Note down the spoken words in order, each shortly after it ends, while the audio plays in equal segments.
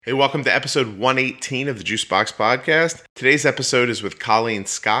Hey, welcome to episode 118 of the Juicebox Podcast. Today's episode is with Colleen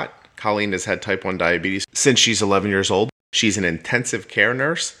Scott. Colleen has had type 1 diabetes since she's 11 years old. She's an intensive care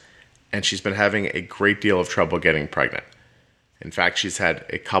nurse, and she's been having a great deal of trouble getting pregnant. In fact, she's had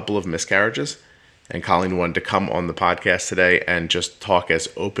a couple of miscarriages, and Colleen wanted to come on the podcast today and just talk as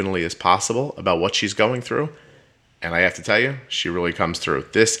openly as possible about what she's going through. And I have to tell you, she really comes through.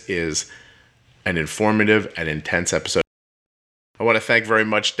 This is an informative and intense episode. I want to thank very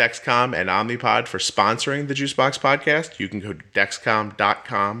much Dexcom and Omnipod for sponsoring the Juicebox Podcast. You can go to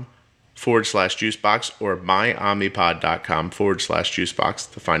dexcom.com/juicebox or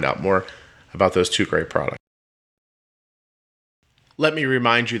myomnipod.com/juicebox to find out more about those two great products. Let me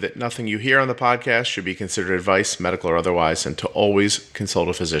remind you that nothing you hear on the podcast should be considered advice, medical or otherwise, and to always consult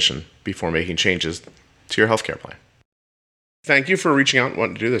a physician before making changes to your healthcare plan. Thank you for reaching out and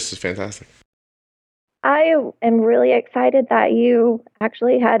wanting to do this. This is fantastic. I am really excited that you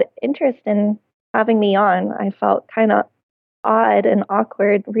actually had interest in having me on. I felt kind of odd and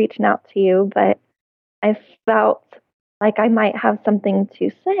awkward reaching out to you, but I felt like I might have something to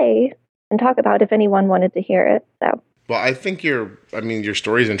say and talk about if anyone wanted to hear it. So, well, I think your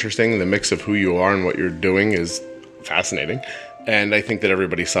story is interesting. The mix of who you are and what you're doing is fascinating. And I think that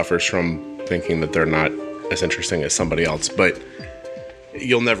everybody suffers from thinking that they're not as interesting as somebody else, but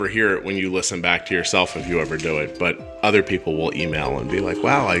you'll never hear it when you listen back to yourself if you ever do it, but other people will email and be like,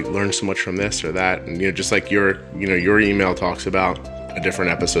 wow, I learned so much from this or that. And, just like your email talks about a different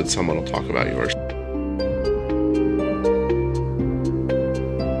episode, someone will talk about yours.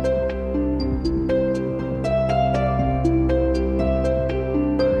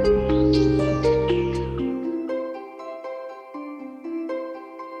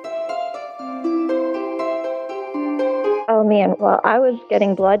 oh man, well, I was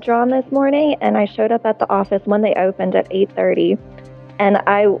getting blood drawn this morning, and I showed up at the office when they opened at 8:30, and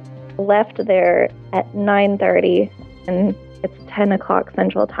I left there at 9:30, and it's 10 o'clock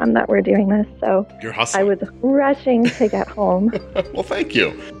Central Time that we're doing this, so you're hustling. I was rushing to get home. Well, thank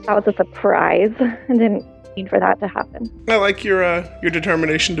you. That was a surprise. I didn't need for that to happen. I like your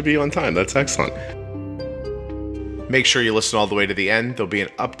determination to be on time. That's excellent. Make sure you listen all the way to the end. There'll be an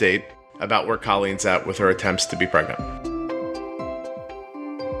update about where Colleen's at with her attempts to be pregnant.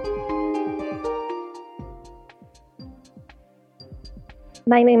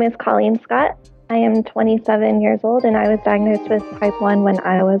 My name is Colleen Scott. I am 27 years old, and I was diagnosed with type 1 when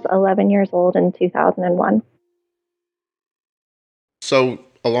I was 11 years old in 2001. So,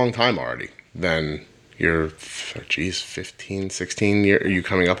 a long time already. Then you're, 15, 16 years. Are you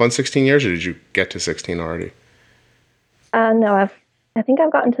coming up on 16 years, or did you get to 16 already? No, I think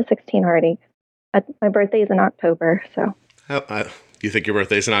I've gotten to 16 already. My birthday is in October, so. You think your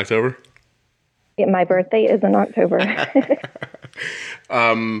birthday's in October? Yeah, my birthday is in October.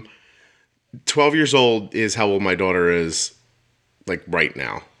 12 years old is how old my daughter is, like, right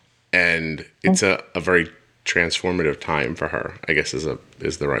now. And it's a very transformative time for her, I guess is the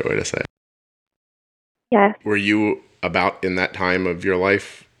right way to say it. Yes. Were you about in that time of your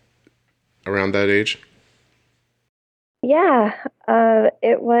life around that age? Yeah,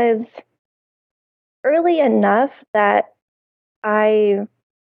 it was early enough that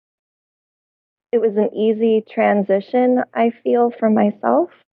it was an easy transition, I feel, for myself.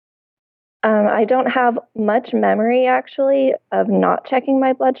 I don't have much memory, actually, of not checking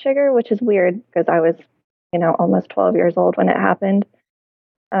my blood sugar, which is weird because I was, almost 12 years old when it happened.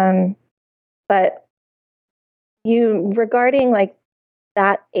 But regarding like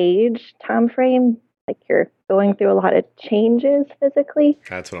that age time frame, like you're going through a lot of changes physically.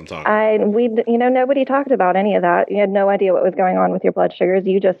 That's what I'm talking about. Nobody talked about any of that. You had no idea what was going on with your blood sugars.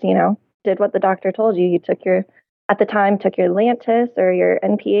 You just, did what the doctor told you. You took your Lantus or your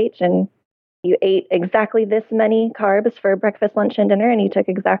NPH, and you ate exactly this many carbs for breakfast, lunch, and dinner, and you took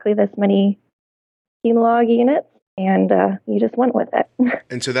exactly this many Humalog units, and you just went with it.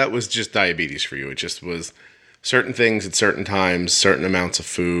 And so that was just diabetes for you. It just was certain things at certain times, certain amounts of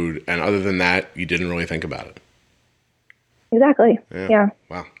food, and other than that, you didn't really think about it. Exactly. Yeah.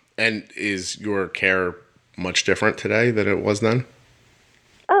 Wow. And is your care much different today than it was then?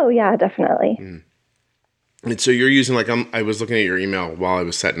 Oh, yeah, definitely. Mm. And so you're using, I was looking at your email while I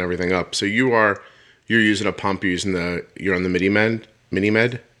was setting everything up. So you're using a pump, you're on the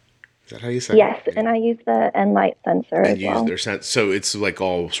MiniMed? Is that how you say it? Yes, and I use the Enlight sensor as well. So it's like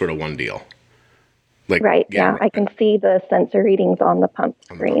all sort of one deal. Right, yeah. I can see the sensor readings on the pump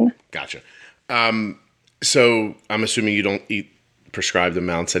screen. Gotcha. So I'm assuming you don't eat prescribed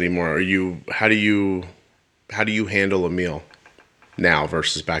amounts anymore. How do you handle a meal now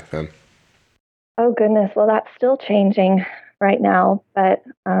versus back then? Oh, goodness. Well, that's still changing. right now. But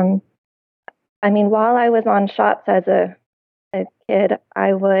I mean, while I was on shots as a kid,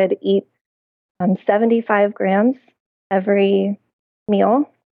 I would eat 75 grams every meal.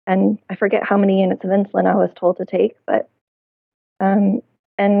 And I forget how many units of insulin I was told to take, but and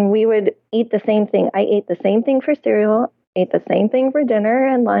we would eat the same thing. I ate the same thing for cereal, ate the same thing for dinner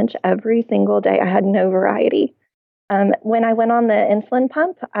and lunch every single day. I had no variety. When I went on the insulin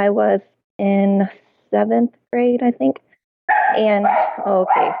pump, I was in 7th grade, I think. And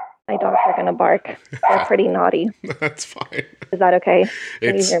okay, my dogs are going to bark. They're pretty naughty. That's fine. Is that okay?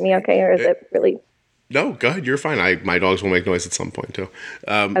 Can you hear me okay, or is it really? No, go ahead. You're fine. My dogs will make noise at some point too.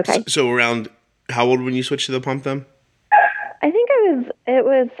 Okay. So around how old when you switched to the pump then? I think it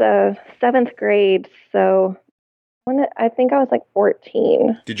was 7th grade. So I think I was like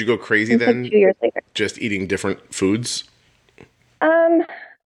 14. Did you go crazy then? Like 2 years later. Just eating different foods?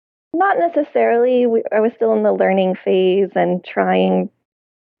 Not necessarily. I was still in the learning phase and trying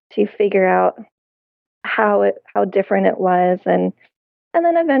to figure out how different it was, and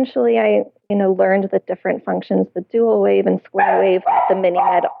then eventually I learned the different functions the dual wave and square wave the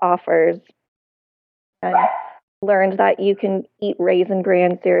MiniMed offers, and learned that you can eat Raisin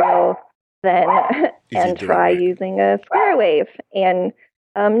Bran cereal then and try using a square wave. And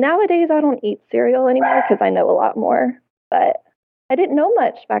nowadays I don't eat cereal anymore because I know a lot more, but I didn't know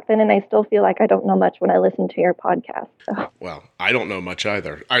much back then, and I still feel like I don't know much when I listen to your podcast. So. Well, I don't know much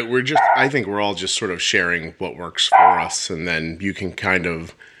either. I think we're all just sort of sharing what works for us, and then you can kind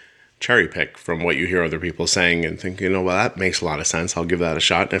of cherry pick from what you hear other people saying and think, well, that makes a lot of sense. I'll give that a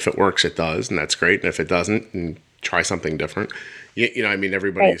shot. And if it works, it does, and that's great. And if it doesn't, and try something different. I mean,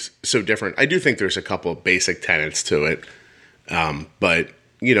 everybody's so different. I do think there's a couple of basic tenets to it, but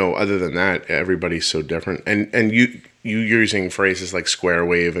other than that, everybody's so different. And you using phrases like square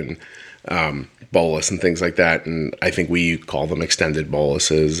wave and bolus and things like that, and I think we call them extended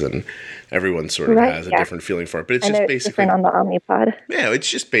boluses, and everyone sort of has a different feeling for it. But it's just basically different on the Omnipod. Yeah, it's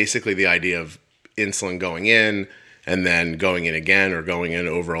just basically the idea of insulin going in and then going in again, or going in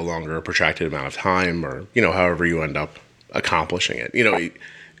over a longer protracted amount of time, or however you end up accomplishing it.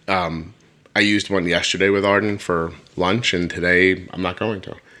 I used one yesterday with Arden for lunch, and today I'm not going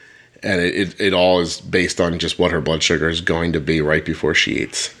to. And it all is based on just what her blood sugar is going to be right before she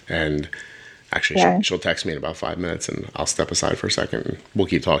eats. And actually, she'll text me in about 5 minutes, and I'll step aside for a second. And we'll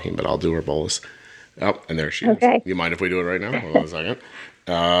keep talking, but I'll do her bolus. Oh, and there she is. You mind if we do it right now? Hold on a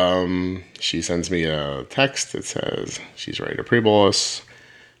second. She sends me a text that says she's ready to pre-bolus.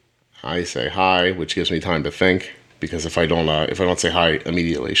 I say hi, which gives me time to think, because if I don't say hi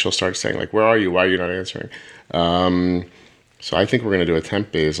immediately, she'll start saying like, "Where are you? Why are you not answering?" So I think we're going to do a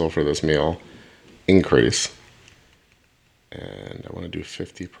temp basal for this meal increase. And I want to do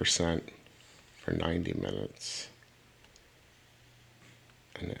 50% for 90 minutes.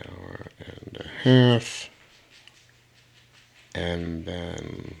 An hour and a half. And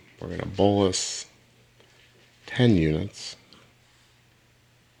then we're going to bolus 10 units.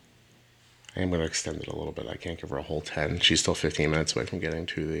 I am going to extend it a little bit. I can't give her a whole 10. She's still 15 minutes away from getting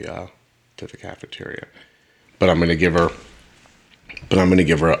to the cafeteria. But I'm going to give her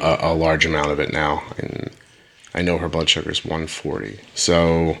a large amount of it now, and I know her blood sugar is 140.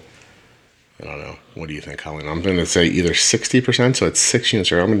 So I don't know. What do you think, Colleen? I'm going to say either 60%, so it's 6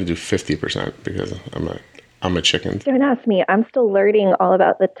 units, or I'm going to do 50% because I'm a chicken. Don't ask me. I'm still learning all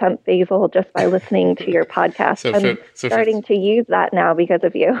about the temp basal just by listening to your podcast. I'm starting to use that now because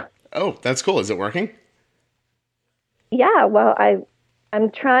of you. Oh, that's cool. Is it working? Yeah. Well,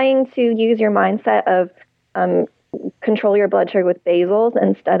 I'm trying to use your mindset of control your blood sugar with basals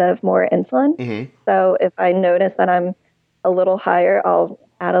instead of more insulin. Mm-hmm. So if I notice that I'm a little higher, I'll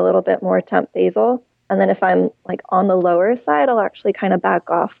add a little bit more temp basal. And then if I'm like on the lower side, I'll actually kind of back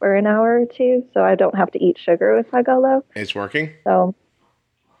off for an hour or two, so I don't have to eat sugar if I go low. It's working? So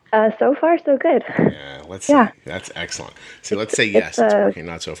far, so good. Yeah, let's see. That's excellent. See, let's say yes, it's working.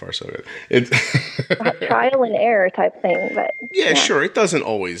 Not so far, so good. It's trial and error type thing, but yeah, sure. It doesn't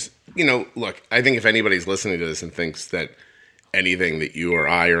always, look, I think if anybody's listening to this and thinks that anything that you or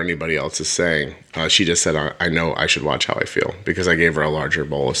I or anybody else is saying, she just said, I know I should watch how I feel because I gave her a larger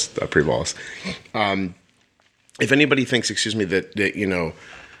bolus, a pre-bolus. If anybody thinks, that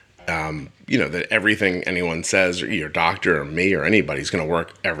that everything anyone says, or your doctor or me or anybody's going to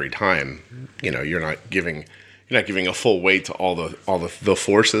work every time, you're not giving a full weight to all the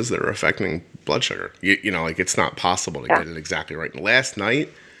forces that are affecting blood sugar. It's not possible to get it exactly right. And last night,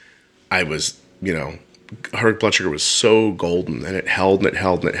 I was, her blood sugar was so golden, and it held and it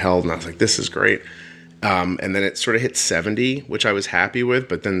held and it held, and I was like, this is great. And then it sort of hit 70, which I was happy with,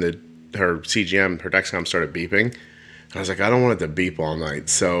 but then her CGM, her Dexcom started beeping. I was like, I don't want it to beep all night.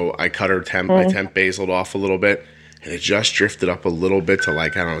 So I cut her I temp baseled off a little bit, and it just drifted up a little bit to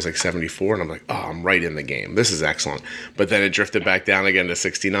like, I don't know, it was like 74. And I'm like, oh, I'm right in the game. This is excellent. But then it drifted back down again to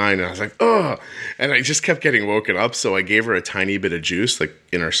 69. And I was like, oh, and I just kept getting woken up. So I gave her a tiny bit of juice, like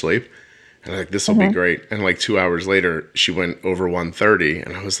in her sleep. And I'm like, this will be great. And like 2 hours later, she went over 130.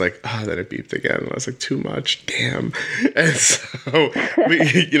 And I was like, oh, then it beeped again. And I was like, too much. Damn. And so,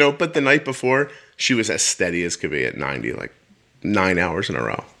 but the night before, she was as steady as could be at 90, like 9 hours in a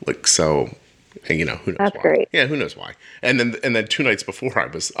row. Like, so, and who knows That's why. great. Yeah, who knows why. And then 2 nights before, I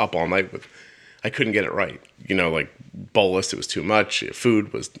was up all night I couldn't get it right. Like bolus, it was too much.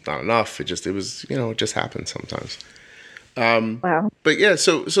 Food was not enough. It just happens sometimes. Wow. But yeah,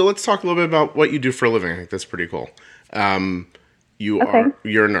 so let's talk a little bit about what you do for a living. I think that's pretty cool.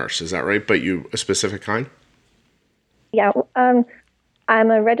 You're a nurse, is that right? But a specific kind? Yeah. I'm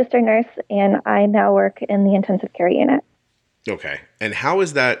a registered nurse, and I now work in the intensive care unit. Okay. And how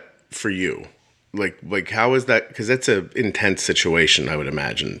is that for you? Like how is that? Because it's an intense situation, I would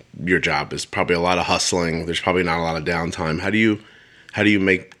imagine. Your job is probably a lot of hustling. There's probably not a lot of downtime. How do you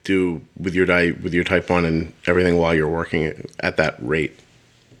make do with your type 1 and everything while you're working at that rate?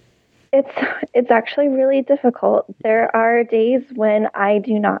 It's actually really difficult. There are days when I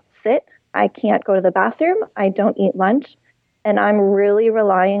do not sit. I can't go to the bathroom. I don't eat lunch. And I'm really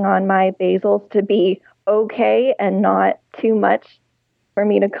relying on my basals to be okay and not too much for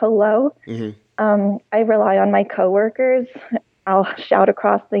me to go low. Mm-hmm. I rely on my coworkers. I'll shout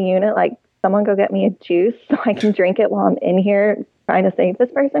across the unit, like, someone go get me a juice so I can drink it while I'm in here trying to save this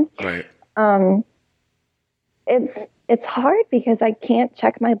person. Right. It's hard because I can't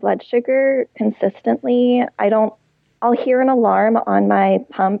check my blood sugar consistently. I'll hear an alarm on my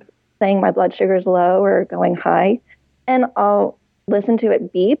pump saying my blood sugar is low or going high, and I'll listen to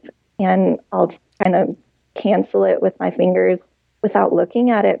it beep, and I'll kind of cancel it with my fingers without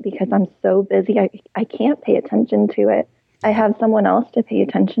looking at it because I'm so busy. I can't pay attention to it. I have someone else to pay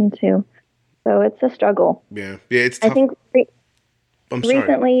attention to. So it's a struggle. Yeah, it's tough. I think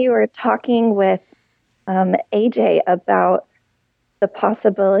recently you were talking with AJ about the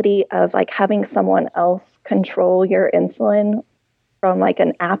possibility of like having someone else control your insulin from like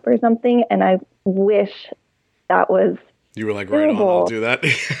an app or something. And I wish that was You were like, right on, I'll do that.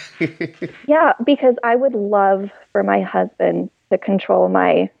 Yeah, because I would love for my husband to control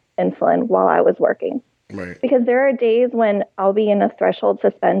my insulin while I was working. Right. Because there are days when I'll be in a threshold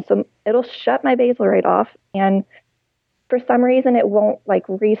suspend, so it'll shut my basal rate off, and for some reason it won't like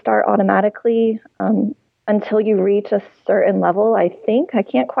restart automatically until you reach a certain level. I think I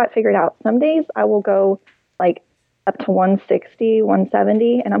can't quite figure it out. Some days I will go like up to 160,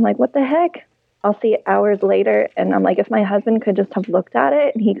 170, and I'm like, what the heck? I'll see it hours later, and I'm like, if my husband could just have looked at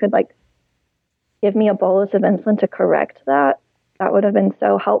it and he could like give me a bolus of insulin to correct that, that would have been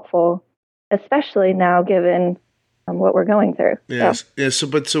so helpful, especially now given what we're going through. Yes. Yeah. So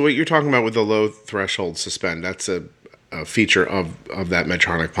what you're talking about with the low threshold suspend, that's a feature of that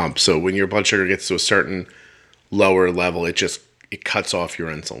Medtronic pump. So when your blood sugar gets to a certain lower level, it cuts off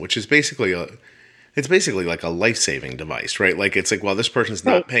your insulin, which is basically like a life-saving device, right? Like it's like, well, this person's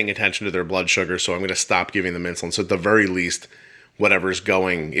not paying attention to their blood sugar, so I'm going to stop giving them insulin. So at the very least, whatever's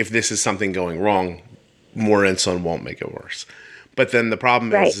going, if this is something going wrong, more insulin won't make it worse. But then the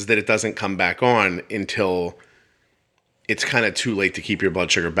problem is that it doesn't come back on until it's kind of too late to keep your blood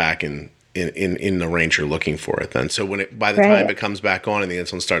sugar back in the range you're looking for it then. So by the time it comes back on and the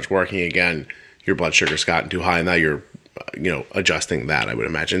insulin starts working again, your blood sugar's gotten too high, and now you're adjusting that, I would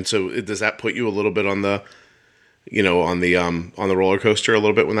imagine. So does that put you a little bit on the on the roller coaster a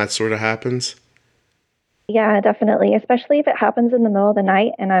little bit when that sort of happens? Yeah, definitely. Especially if it happens in the middle of the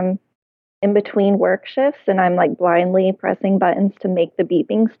night and I'm in between work shifts and I'm like blindly pressing buttons to make the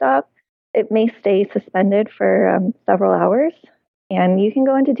beeping stop. It may stay suspended for several hours, and you can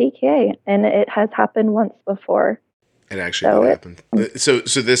go into DKA. And it has happened once before. It actually happened. So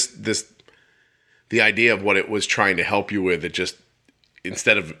this the idea of what it was trying to help you with, it just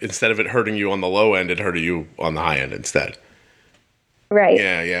instead of it hurting you on the low end, it hurted you on the high end instead. Right.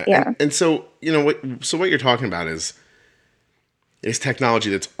 Yeah. And so what you're talking about is technology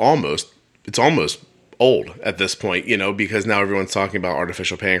that's almost old at this point, because now everyone's talking about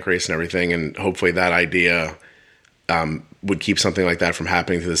artificial pancreas and everything, and hopefully that idea would keep something like that from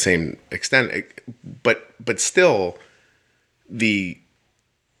happening to the same extent. But still,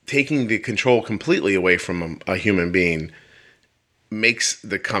 taking the control completely away from a human being makes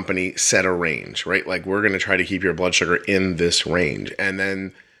the company set a range, right? Like, we're going to try to keep your blood sugar in this range. And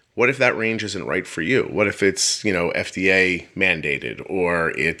then what if that range isn't right for you? What if it's, FDA mandated,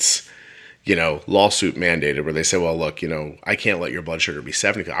 or it's, lawsuit mandated where they say, well, look, I can't let your blood sugar be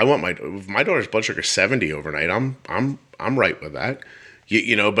 70. I want if my daughter's blood sugar 70 overnight. I'm right with that.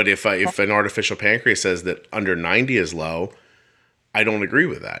 But if an artificial pancreas says that under 90 is low, I don't agree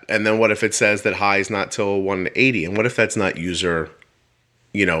with that. And then what if it says that high is not till 180? And what if that's not user,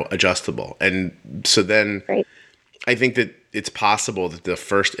 adjustable? And so then Right. I think that it's possible that the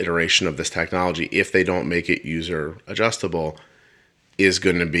first iteration of this technology, if they don't make it user adjustable, is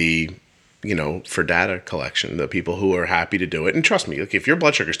going to be, for data collection, the people who are happy to do it. And trust me, like if your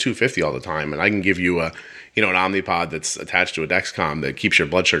blood sugar is 250 all the time, and I can give you an Omnipod that's attached to a Dexcom that keeps your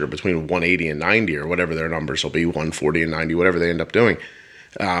blood sugar between 180 and 90 or whatever their numbers will be, 140 and 90, whatever they end up doing,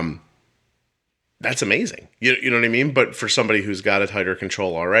 that's amazing. You know what I mean? But for somebody who's got a tighter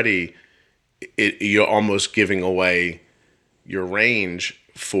control already, you're almost giving away your range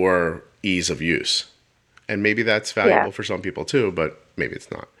for ease of use. And maybe that's valuable for some people too, but maybe it's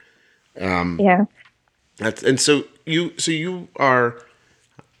not. Yeah. So you are,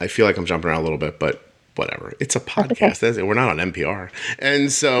 I feel like I'm jumping around a little bit, but whatever. It's a podcast. Okay. We're not on NPR.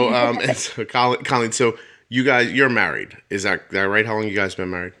 And so, Colleen, so you guys, you're married. Is that right? How long you guys been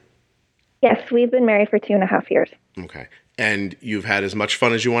married? Yes, we've been married for 2.5 years. Okay. And you've had as much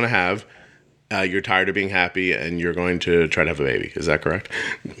fun as you want to have. You're tired of being happy, and you're going to try to have a baby. Is that correct?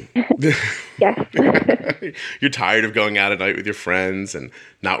 Yes. You're tired of going out at night with your friends and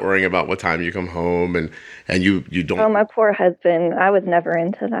not worrying about what time you come home, and you don't. Oh, my poor husband. I was never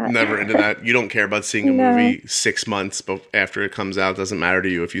into that. Never into that. You don't care about seeing a movie 6 months after it comes out. It doesn't matter to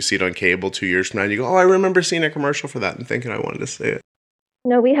you if you see it on cable 2 years from now. And you go, oh, I remember seeing a commercial for that and thinking I wanted to see it.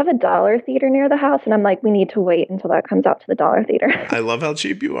 No, we have a dollar theater near the house, and I'm like, we need to wait until that comes out to the dollar theater. I love how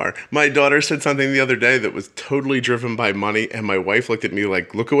cheap you are. My daughter said something the other day that was totally driven by money, and my wife looked at me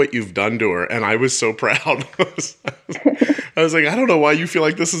like, look at what you've done to her, and I was so proud. I was like, I don't know why you feel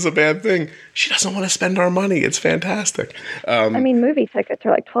like this is a bad thing. She doesn't want to spend our money. It's fantastic. Movie tickets are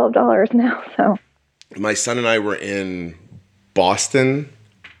like $12 now, so. My son and I were in Boston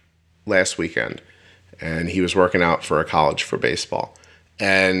last weekend, and he was working out for a college for baseball.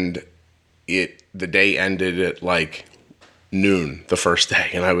 And the day ended at like noon the first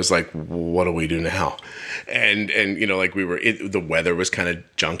day, and I was like, what do we do now? And the weather was kind of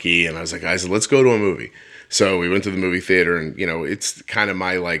junky, and I was like, guys, let's go to a movie. So we went to the movie theater, and it's kind of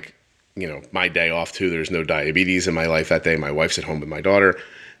my my day off too. There's no diabetes in my life that day. My wife's at home with my daughter.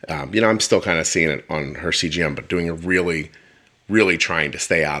 I'm still kind of seeing it on her CGM, but doing a really, really trying to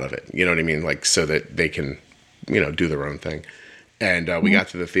stay out of it. You know what I mean? Like so that they can, do their own thing. And we got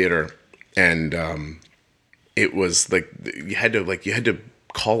to the theater, and it was like you had to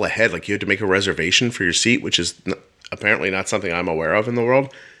call ahead, like you had to make a reservation for your seat, which is apparently not something I'm aware of in the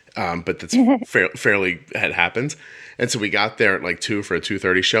world, but that's fairly had happened. And so we got there at like 2 for a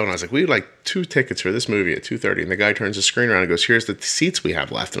 2:30 show, and I was like, we would like 2 tickets for this movie at 2:30. And the guy turns the screen around and goes, here's the seats we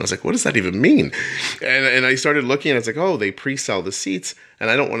have left. And I was like, what does that even mean? And I started looking, and it's like, oh, they pre-sell the seats, and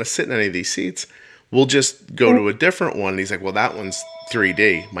I don't want to sit in any of these seats. We'll just go to a different one. And he's like, well, that one's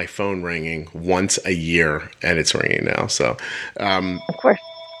 3D. My phone ringing once a year, and it's ringing now. So, of course.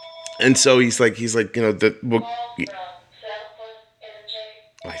 And so he's like,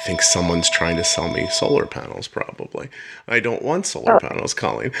 I think someone's trying to sell me solar panels. Probably. I don't want solar panels,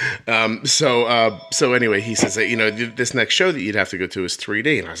 Colleen. So anyway, he says that this next show that you'd have to go to is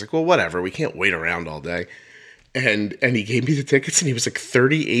 3D, and I was like, well, whatever. We can't wait around all day. And he gave me the tickets, and he was like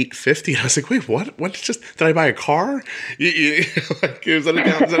 $38.50. I was like, wait, what? What? Did I buy a car? Like, is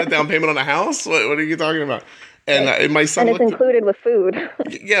that a down payment on a house? What are you talking about? And my son, and it's included with food.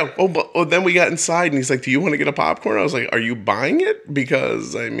 Yeah. But then we got inside, and he's like, do you want to get a popcorn? I was like, are you buying it?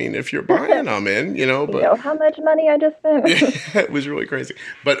 Because if you're buying, I'm in. But how much money I just spent? Yeah, it was really crazy.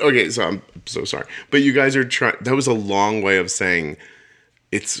 But okay, so I'm so sorry. But you guys are trying. That was a long way of saying.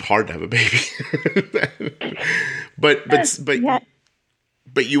 It's hard to have a baby, but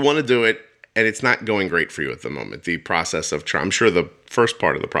you want to do it, and it's not going great for you at the moment. The process of I'm sure the first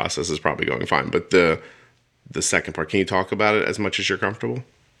part of the process is probably going fine, but the second part, can you talk about it as much as you're comfortable?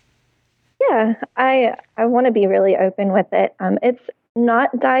 Yeah, I want to be really open with it. It's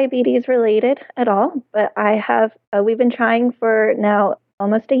not diabetes related at all, but I have we've been trying for now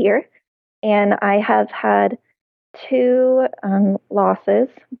almost a year, and I have had 2 losses,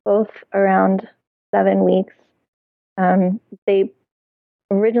 both around 7 weeks. They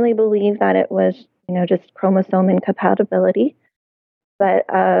originally believed that it was, just chromosome incompatibility. But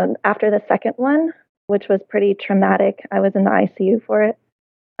after the second one, which was pretty traumatic, I was in the ICU for it.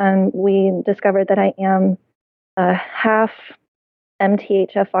 We discovered that I am half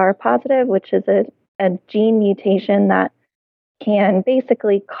MTHFR positive, which is a gene mutation that can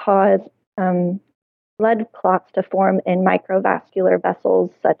basically cause blood clots to form in microvascular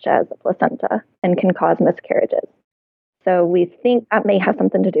vessels such as the placenta and can cause miscarriages. So we think that may have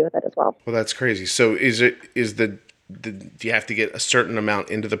something to do with it as well. Well, that's crazy. So do you have to get a certain amount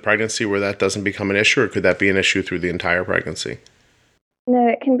into the pregnancy where that doesn't become an issue, or could that be an issue through the entire pregnancy? No,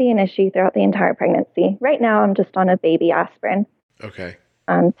 it can be an issue throughout the entire pregnancy. Right now, I'm just on a baby aspirin. Okay.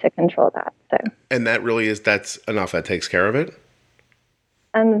 To control that. So. And that's enough. That takes care of it?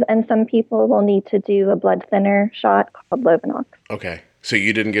 And some people will need to do a blood thinner shot called Lovenox. Okay. So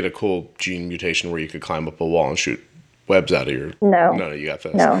you didn't get a cool gene mutation where you could climb up a wall and shoot webs out of your... No, you got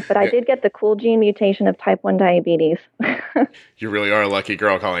this. No, but I did get the cool gene mutation of type 1 diabetes. You really are a lucky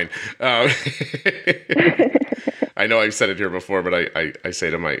girl, Colleen. I know I've said it here before, but I say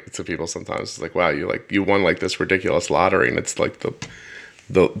to people sometimes, it's like, wow, you won like this ridiculous lottery, and it's like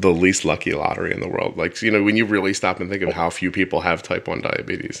the least lucky lottery in the world. Like, when you really stop and think of how few people have type 1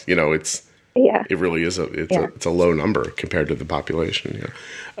 diabetes, it really is it's a low number compared to the population.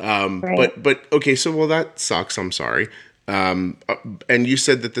 Right. But okay, so well, that sucks. I'm sorry. And you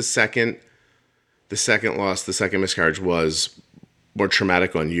said that the second miscarriage was more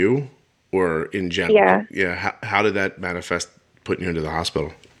traumatic on you, or in general? Yeah. Yeah. How did that manifest putting you into the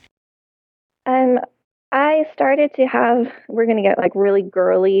hospital? I started to have, we're going to get like really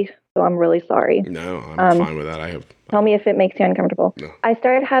girly, so I'm really sorry. No, I'm fine with that. Tell me if it makes you uncomfortable. No. I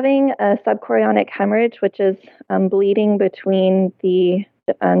started having a subchorionic hemorrhage, which is bleeding between the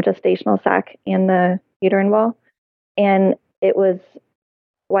gestational sac and the uterine wall. And it was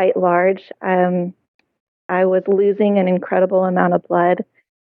quite large. I was losing an incredible amount of blood.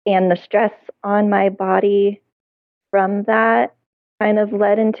 And the stress on my body from that kind of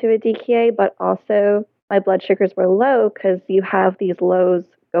led into a DKA, but also my blood sugars were low because you have these lows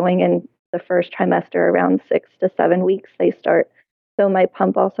going in the first trimester around 6 to 7 weeks they start. So my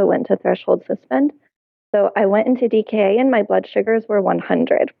pump also went to threshold suspend. So I went into DKA and my blood sugars were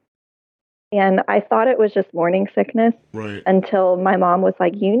 100. And I thought it was just morning sickness until my mom was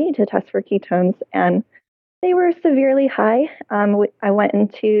like, you need to test for ketones. And they were severely high. I went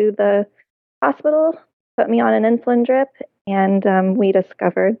into the hospital, put me on an insulin drip, and we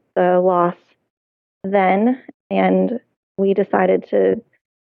discovered the loss then. And we decided to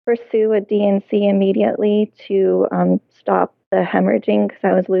pursue a DNC immediately to stop the hemorrhaging because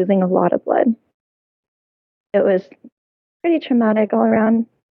I was losing a lot of blood. It was pretty traumatic all around.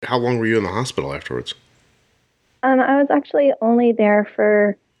 How long were you in the hospital afterwards? I was actually only there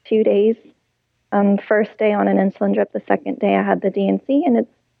for 2 days. First day on an insulin drip, the second day I had the DNC, and it's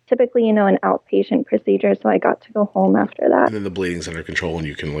typically, an outpatient procedure, so I got to go home after that. And then the bleeding's under control and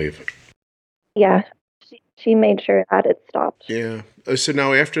you can leave. Yeah, she made sure that it stopped. Yeah. So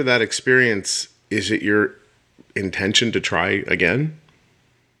now after that experience, is it your intention to try again?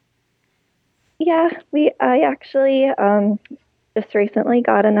 Yeah, I actually just recently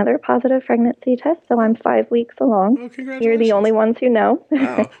got another positive pregnancy test, so I'm 5 weeks along. Oh, congratulations. You're the only ones who know.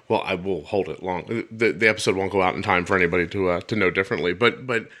 Oh, well, I will hold it long. The episode won't go out in time for anybody to know differently, but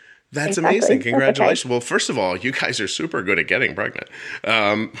that's amazing. Congratulations. Okay. Well, first of all, you guys are super good at getting pregnant.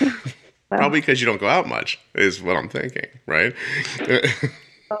 Probably because you don't go out much is what I'm thinking, right?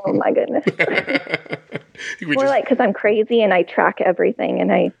 Oh, my goodness. More like because I'm crazy and I track everything and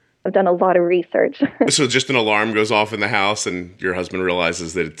I've done a lot of research. So just an alarm goes off in the house and your husband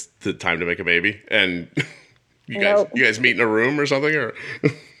realizes that it's the time to make a baby and you guys meet in a room or something, or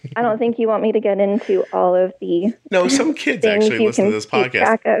I don't think you want me to get into all of the No, some kids actually listen to this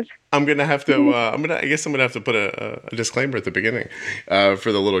podcast. I'm going to have to I guess I'm going to have to put a disclaimer at the beginning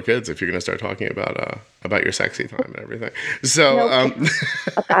for the little kids if you're going to start talking about your sexy time and everything. So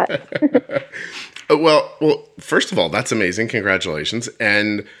well, first of all, that's amazing. Congratulations.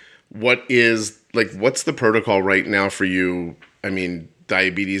 And what's the protocol right now for you? I mean,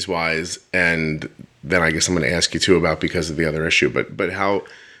 diabetes wise, and then I guess I'm going to ask you too about because of the other issue, but how,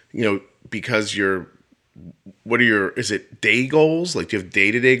 because is it day goals? Like, do you have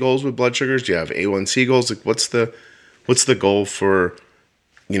day-to-day goals with blood sugars? Do you have A1C goals? Like, what's the goal for,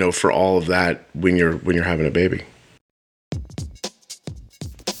 for all of that when you're having a baby?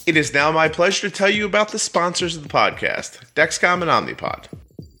 It is now my pleasure to tell you about the sponsors of the podcast, Dexcom and Omnipod.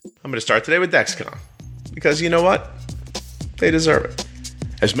 I'm going to start today with Dexcom because you know what? They deserve it.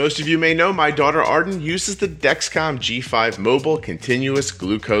 As most of you may know, my daughter Arden uses the Dexcom G5 mobile continuous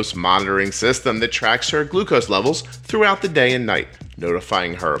glucose monitoring system that tracks her glucose levels throughout the day and night,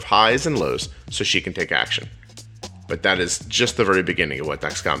 notifying her of highs and lows so she can take action. But that is just the very beginning of what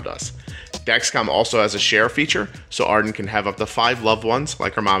Dexcom does. Dexcom also has a share feature, so Arden can have up to 5 loved ones,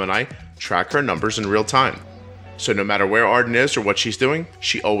 like her mom and I, track her numbers in real time. So no matter where Arden is or what she's doing,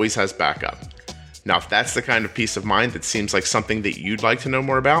 she always has backup. Now, if that's the kind of peace of mind that seems like something that you'd like to know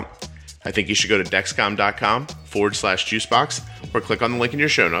more about, I think you should go to Dexcom.com/juicebox or click on the link in your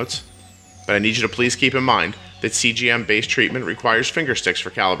show notes. But I need you to please keep in mind that CGM-based treatment requires finger sticks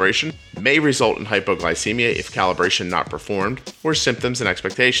for calibration, may result in hypoglycemia if calibration not performed, or symptoms and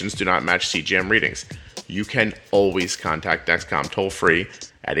expectations do not match CGM readings. You can always contact Dexcom toll-free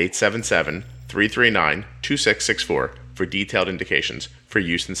at 877-339-2664 for detailed indications for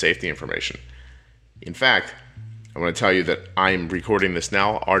use and safety information. In fact, I want to tell you that I'm recording this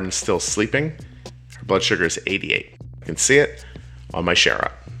now. Arden's still sleeping. Her blood sugar is 88. You can see it on my Share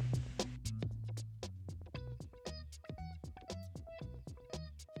app.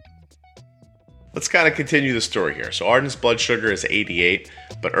 Let's kind of continue the story here. So Arden's blood sugar is 88,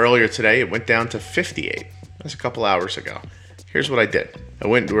 but earlier today it went down to 58. That's a couple hours ago. Here's what I did. I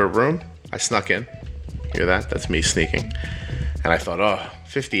went into her room. I snuck in. Hear that? That's me sneaking. And I thought,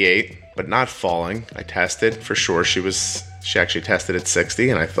 58, but not falling. I tested for sure. She actually tested at 60,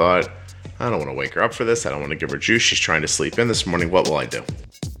 and I thought, I don't want to wake her up for this. I don't want to give her juice. She's trying to sleep in this morning. What will I do?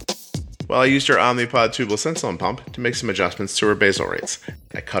 Well, I used her Omnipod tubeless insulin pump to make some adjustments to her basal rates.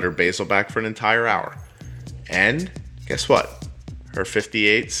 I cut her basal back for an entire hour. And guess what? Her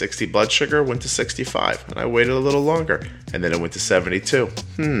 58, 60 blood sugar went to 65, and I waited a little longer, and then it went to 72.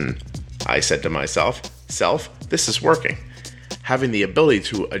 I said to myself, this is working. Having the ability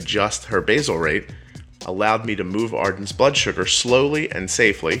to adjust her basal rate allowed me to move Arden's blood sugar slowly and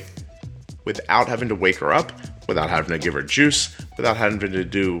safely without having to wake her up, without having to give her juice, without having to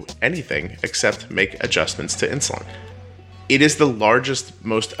do anything except make adjustments to insulin. It is the largest,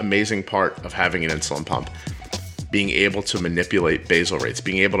 most amazing part of having an insulin pump. Being able to manipulate basal rates,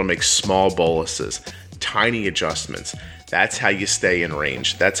 being able to make small boluses, tiny adjustments. That's how you stay in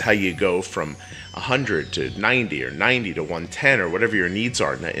range. That's how you go from 100 to 90 or 90 to 110 or whatever your needs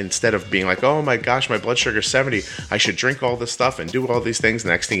are. Instead of being like, oh my gosh, my blood sugar's 70. I should drink all this stuff and do all these things. The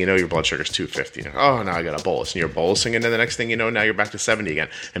next thing you know, your blood sugar's 250. Oh, now I got a bolus. And you're bolusing, and then the next thing you know, now you're back to 70 again.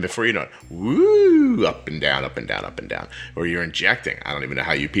 And before you know it, woo, up and down, up and down, up and down. Or you're injecting. I don't even know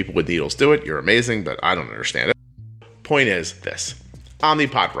how you people with needles do it. You're amazing, but I don't understand it. Point is this.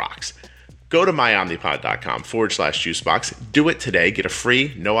 Omnipod rocks. Go to myomnipod.com/juicebox. Do it today. Get a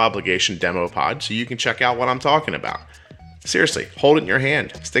free, no obligation demo pod so you can check out what I'm talking about. Seriously, hold it in your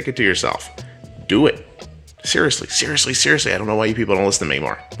hand. Stick it to yourself. Do it. Seriously. I don't know why you people don't listen to me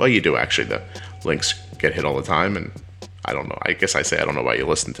more. Well, you do actually. The links get hit all the time, and I don't know. I guess I say I don't know why you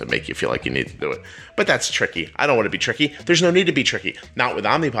listen to make you feel like you need to do it. But that's tricky. I don't want to be tricky. There's no need to be tricky. Not with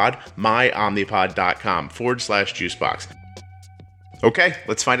Omnipod. myomnipod.com/juicebox. Okay,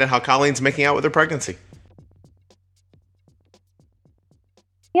 let's find out how Colleen's making out with her pregnancy.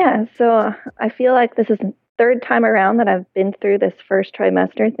 Yeah, so I feel like this is the third time around that I've been through this first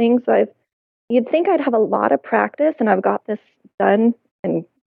trimester thing. So you'd think I'd have a lot of practice, and I've got this done and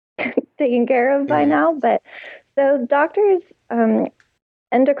taken care of by now. But so doctors,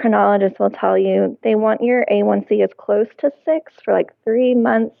 endocrinologists will tell you they want your A1C as close to 6 for like 3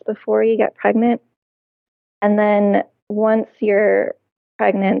 months before you get pregnant. And then once you're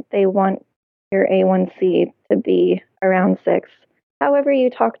pregnant, they want your A1C to be around 6. However, you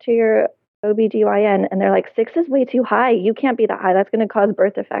talk to your OBGYN and they're like, 6 is way too high. You can't be that high. That's going to cause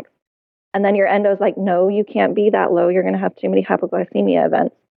birth defects. And then your endo's like, no, you can't be that low. You're going to have too many hypoglycemia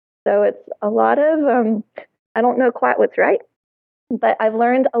events. So it's a lot of, I don't know quite what's right, but I've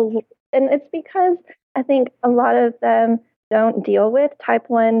learned, and it's because I think a lot of them don't deal with type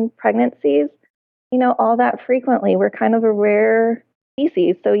 1 pregnancies all that frequently. We're kind of a rare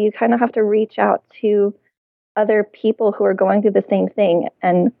species, so you kind of have to reach out to other people who are going through the same thing.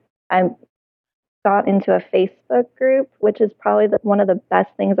 And I got into a Facebook group, which is probably one of the best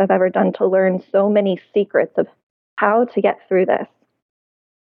things I've ever done to learn so many secrets of how to get through this.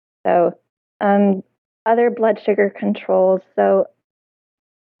 So other blood sugar controls. So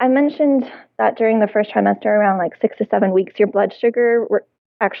I mentioned that during the first trimester, around like 6 to 7 weeks, your blood sugar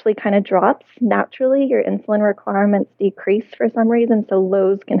actually kind of drops naturally. Your insulin requirements decrease for some reason, so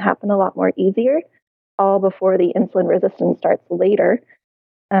lows can happen a lot more easier, all before the insulin resistance starts later.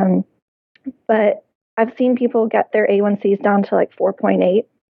 But I've seen people get their A1Cs down to like 4.8,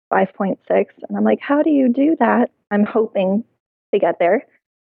 5.6, and I'm like, how do you do that? I'm hoping to get there.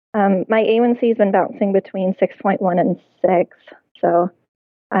 My A1C has been bouncing between 6.1 and 6, so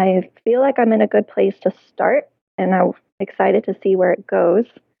I feel like I'm in a good place to start, and I'm excited to see where it goes.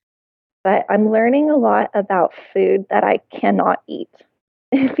 But I'm learning a lot about food that I cannot eat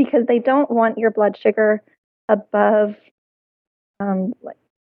because they don't want your blood sugar above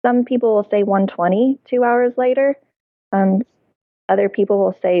some people will say 120 2 hours later. Um, Other people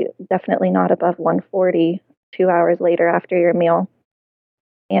will say definitely not above 140 2 hours later after your meal.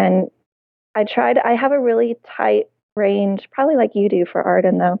 And I have a really tight range, probably like you do for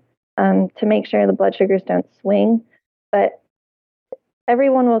Arden though, to make sure the blood sugars don't swing. But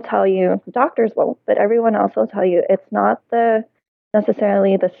everyone will tell you, doctors won't, but everyone else will tell you it's not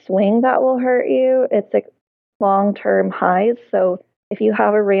necessarily the swing that will hurt you. It's like long-term highs. So if you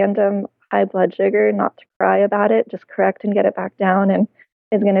have a random high blood sugar, not to cry about it, just correct and get it back down, and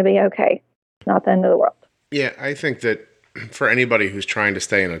it's going to be okay. It's not the end of the world. Yeah, I think that for anybody who's trying to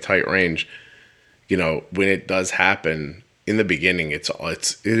stay in a tight range, when it does happen in the beginning, it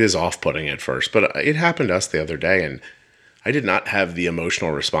is off-putting at first. But it happened to us the other day, and I did not have the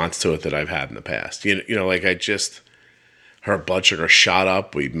emotional response to it that I've had in the past. Her blood sugar shot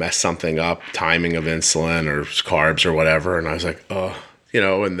up. We messed something up, timing of insulin or carbs or whatever, and I was like, oh,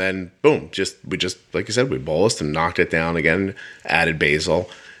 and then boom, we just like you said, we bolused and knocked it down again, added basil,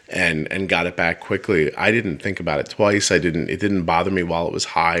 and got it back quickly. I didn't think about it twice. It didn't bother me while it was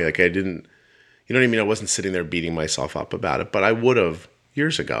high. Like I didn't, you know what I mean? I wasn't sitting there beating myself up about it, but I would have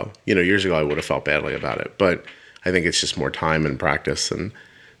years ago. Years ago I would have felt badly about it, but I think it's just more time and practice and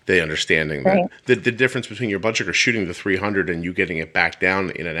the understanding right. that the difference between your blood sugar shooting to 300 and you getting it back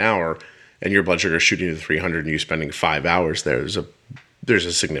down in an hour, and your blood sugar shooting to 300 and you spending 5 hours there's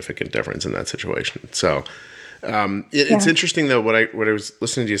a significant difference in that situation. So it's interesting though. What I was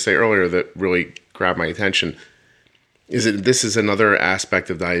listening to you say earlier that really grabbed my attention is that this is another aspect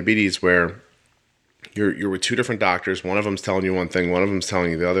of diabetes where you're with two different doctors. One of them's telling you one thing, one of them's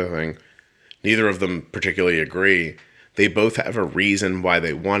telling you the other thing. Neither of them particularly agree. They both have a reason why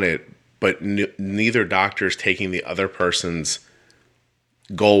they want it, but neither doctor's taking the other person's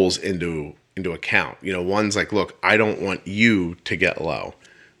goals into account. One's like, look, I don't want you to get low.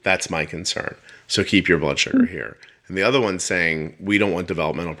 That's my concern. So keep your blood sugar here. And the other one's saying, we don't want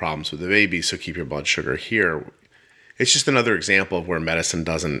developmental problems with the baby, so keep your blood sugar here. It's just another example of where medicine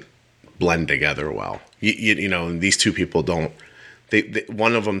doesn't blend together well. And these two people don't. They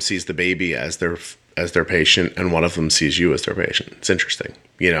one of them sees the baby as their patient, and one of them sees you as their patient. It's interesting,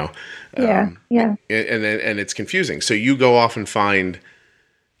 Yeah. And it's confusing. So you go off and find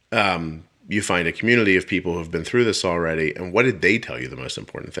a community of people who have been through this already. And what did they tell you the most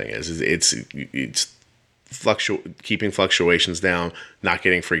important thing is it's keeping fluctuations down, not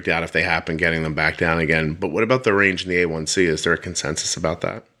getting freaked out if they happen, getting them back down again. But what about the range in the A1C? Is there a consensus about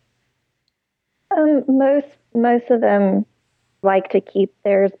that? Most of them like to keep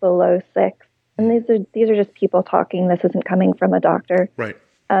theirs below 6. And these are just people talking. This isn't coming from a doctor. Right.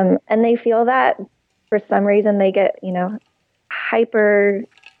 And they feel that for some reason they get, hyper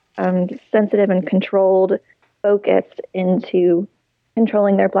sensitive and controlled, focused into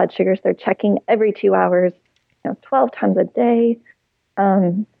controlling their blood sugars. They're checking every 2 hours, 12 times a day.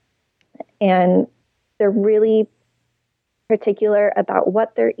 And they're really particular about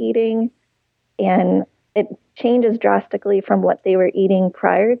what they're eating. And it changes drastically from what they were eating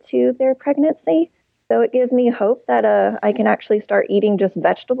prior to their pregnancy. So it gives me hope that I can actually start eating just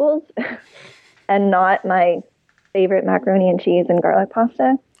vegetables and not my favorite macaroni and cheese and garlic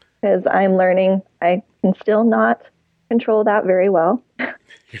pasta, because I'm learning I can still not control that very well.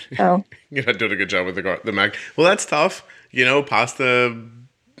 So you're not doing a good job with the mac. Well, that's tough. Pasta,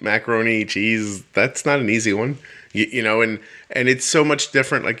 macaroni, cheese, that's not an easy one. And it's so much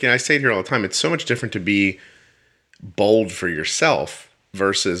different. Like, I say it here all the time. It's so much different to be bold for yourself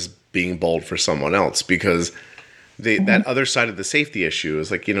versus being bold for someone else, because that other side of the safety issue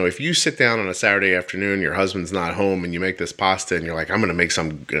is like, if you sit down on a Saturday afternoon, your husband's not home, and you make this pasta and you're like, I'm going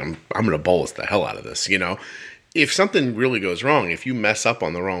to bolus the hell out of this. If something really goes wrong, if you mess up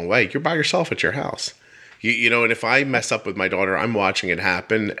on the wrong way, you're by yourself at your house. And if I mess up with my daughter, I'm watching it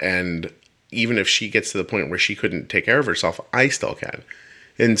happen. And even if she gets to the point where she couldn't take care of herself, I still can.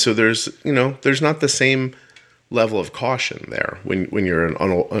 And so there's not the same level of caution there when you're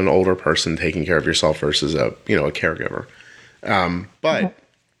an older person taking care of yourself versus a caregiver. But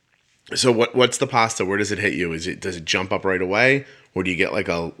so what's the pasta? Where does it hit you? Does it jump up right away, or do you get like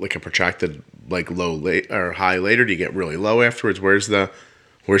a protracted low late or high later? Do you get really low afterwards? Where's the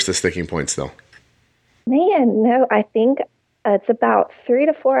sticking point still? Man, no, I think it's about 3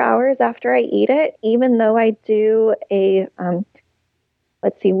 to 4 hours after I eat it, even though I do a,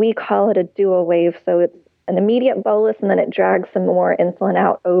 we call it a dual wave. So it's an immediate bolus, and then it drags some more insulin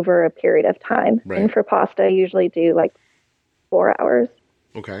out over a period of time. Right. And for pasta, I usually do 4 hours.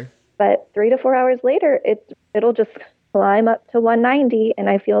 Okay. But 3 to 4 hours later, it'll just climb up to 190, and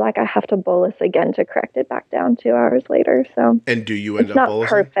I feel like I have to bolus again to correct it back down 2 hours later. So, And do you end it's up not bolusing?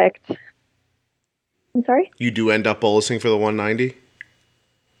 perfect. I'm sorry? You do end up bolusing for the 190?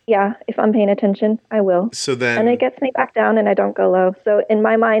 Yeah, if I'm paying attention, I will. So then... And it gets me back down and I don't go low. So in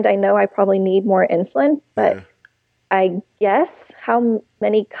my mind, I know I probably need more insulin, but Yeah. I guess how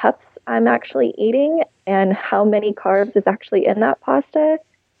many cups I'm actually eating and how many carbs is actually in that pasta.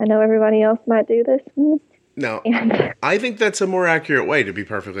 I know everybody else might do this. No, And I think that's a more accurate way, to be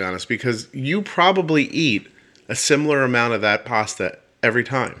perfectly honest, because you probably eat a similar amount of that pasta every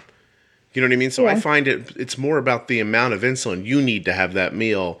time. You know what I mean? So I Yeah. find it's more about the amount of insulin you need to have that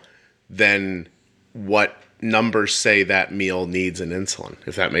meal than what numbers say that meal needs in insulin,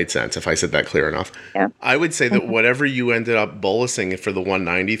 if that made sense, if I said that clear enough. yeah, I would say that whatever you ended up bolusing for the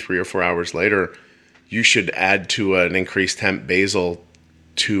 190 3 or 4 hours later, you should add to an increased temp basal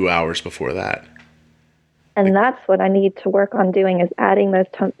 2 hours before that. and that's what I need to work on doing is adding those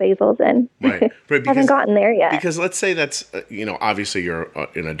temp basals in. Right. Right, Haven't gotten there yet. Because let's say that's, obviously you're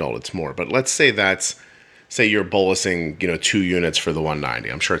an adult, it's more, but let's say say you're bolusing, 2 units for the 190.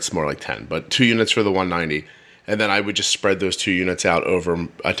 I'm sure it's more like 10, but 2 units for the 190. And then I would just spread those 2 units out over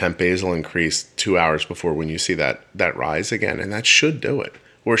a temp basal increase 2 hours before when you see that rise again. And that should do it,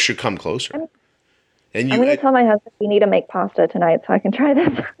 or it should come closer. And I'm going to tell my husband we need to make pasta tonight so I can try this.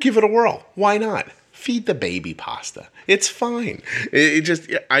 give it a whirl. Why not? Feed the baby pasta. It's fine.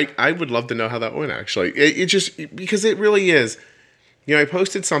 I would love to know how that went, actually. It just, because it really is. I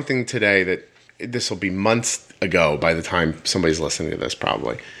posted something today that this will be months ago by the time somebody's listening to this,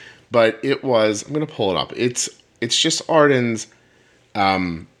 probably. But it was, I'm going to pull it up. It's just Arden's,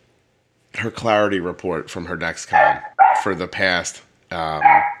 her clarity report from her Dexcom for the past,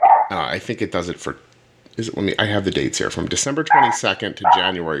 I think it does it for, I have the dates here, from December 22nd to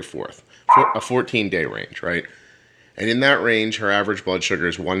January 4th. A 14-day range, right? And in that range, her average blood sugar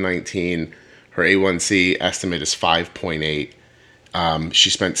is 119. Her A1C estimate is 5.8. She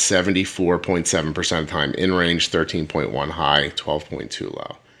spent 74.7% of the time in range, 13.1 high, 12.2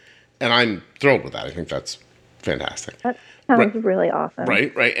 low. And I'm thrilled with that. I think that's fantastic. That sounds really awesome.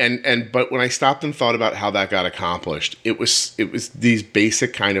 Right. But when I stopped and thought about how that got accomplished, it was these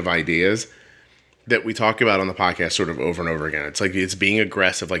basic kind of ideas that we talk about on the podcast sort of over and over again. It's like, it's being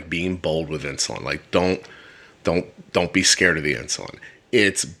aggressive, like being bold with insulin. Like, don't be scared of the insulin.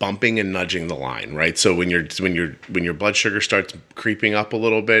 It's bumping and nudging the line, right? So when your blood sugar starts creeping up a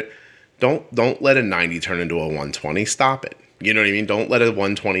little bit, don't let a 90 turn into a 120. Stop it. You know what I mean? Don't let a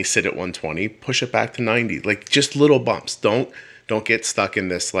 120 sit at 120. Push it back to 90. Like, just little bumps. Don't get stuck in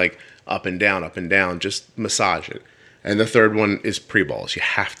this like up and down. Just massage it. And the third one is pre-bolus. You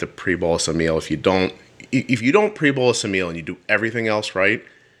have to pre-bolus a meal. If you don't pre-bolus a meal and you do everything else right,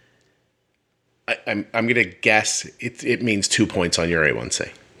 I'm gonna guess it means 2 points on your A1C,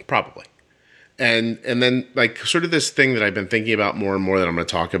 probably. And then like sort of this thing that I've been thinking about more and more that I'm going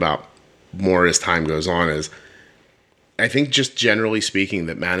to talk about more as time goes on is, I think just generally speaking,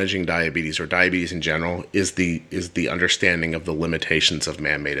 that managing diabetes or diabetes in general is the understanding of the limitations of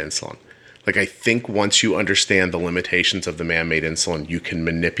man-made insulin. Like, I think once you understand the limitations of the man-made insulin, you can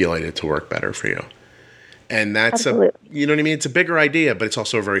manipulate it to work better for you. And that's you know what I mean? It's a bigger idea, but it's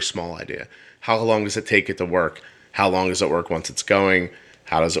also a very small idea. How long does it take it to work? How long does it work once it's going?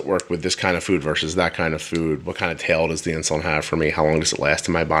 How does it work with this kind of food versus that kind of food? What kind of tail does the insulin have for me? How long does it last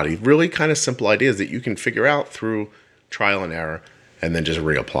in my body? Really kind of simple ideas that you can figure out through trial and error and then just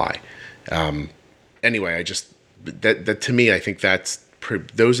reapply. Anyway, I just, that to me, I think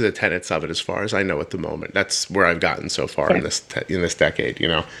those are the tenets of it as far as I know at the moment. That's where I've gotten so far in this decade.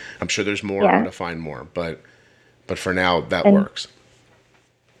 I'm sure there's more. I'm going to find more, but for now that works.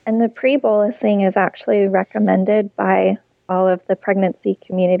 And the pre-bolusing is actually recommended by all of the pregnancy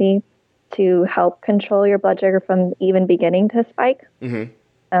community to help control your blood sugar from even beginning to spike,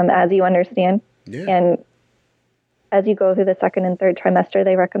 as you understand. Yeah. And as you go through the second and third trimester,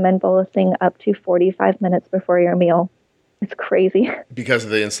 they recommend bolusing up to 45 minutes before your meal. It's crazy. Because of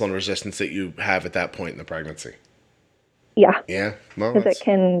the insulin resistance that you have at that point in the pregnancy. Yeah. Yeah. Well, because it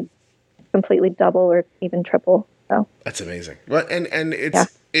can completely double or even triple. So that's amazing. Well, and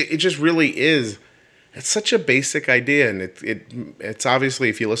it just really is. It's such a basic idea, and it's obviously,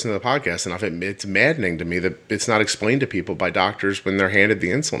 if you listen to the podcast enough, it's maddening to me that it's not explained to people by doctors when they're handed the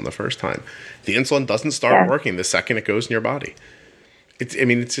insulin the first time. The insulin doesn't start working the second it goes in your body.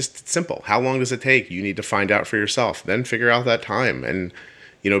 It's just simple. How long does it take? You need to find out for yourself. Then figure out that time. And,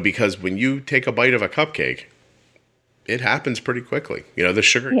 because when you take a bite of a cupcake, it happens pretty quickly. The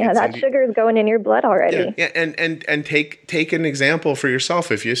sugar. Yeah, that sugar is going in your blood already. Yeah. And take an example for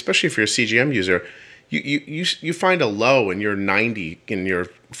yourself. Especially if you're a CGM user, you find a low and you're 90 and you're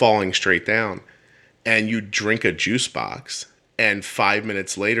falling straight down, and you drink a juice box, and 5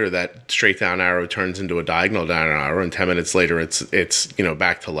 minutes later that straight down arrow turns into a diagonal down arrow, and 10 minutes later it's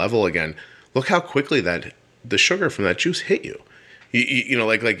back to level again. Look how quickly that the sugar from that juice hit you.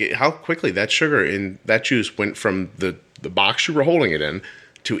 Like how quickly that sugar in that juice went from the box you were holding it in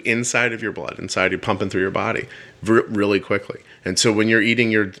to inside of your blood, inside you pumping through your body really quickly. And so when you're eating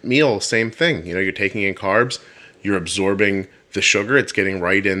your meal, same thing. You're taking in carbs, you're absorbing the sugar, it's getting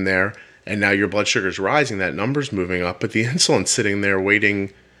right in there, and now your blood sugar's rising, that number's moving up, but the insulin's sitting there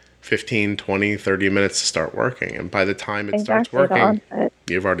waiting 15, 20, 30 minutes to start working. And by the time it starts working,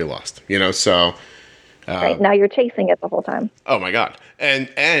 you've already lost. So... right, now you're chasing it the whole time. Oh my God.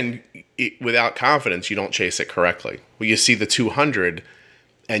 And without confidence, you don't chase it correctly. Well, you see the 200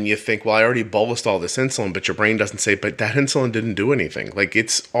 and you think, well, I already bolused all this insulin, but your brain doesn't say, but that insulin didn't do anything. Like,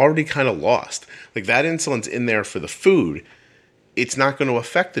 it's already kind of lost. Like, that insulin's in there for the food. It's not going to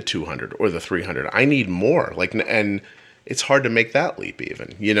affect the 200 or the 300. I need more. And it's hard to make that leap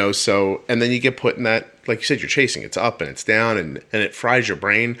even, so, and then you get put in that, like you said, you're chasing, it's up and it's down and it fries your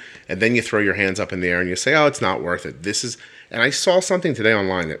brain. And then you throw your hands up in the air and you say, oh, it's not worth it. And I saw something today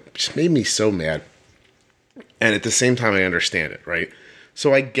online that just made me so mad. And at the same time, I understand it, right?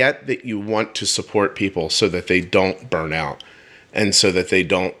 So I get that you want to support people so that they don't burn out and so that they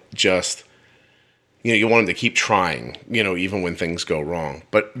don't just, you want them to keep trying, even when things go wrong.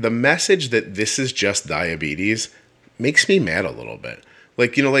 But the message that this is just diabetes makes me mad a little bit.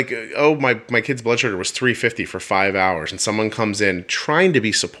 Oh, my kid's blood sugar was 350 for 5 hours, and someone comes in trying to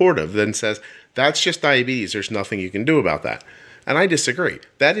be supportive, then says, that's just diabetes. There's nothing you can do about that. And I disagree.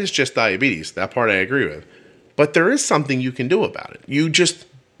 That is just diabetes. That part I agree with. But there is something you can do about it. You just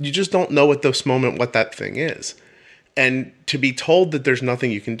don't know at this moment what that thing is. And to be told that there's nothing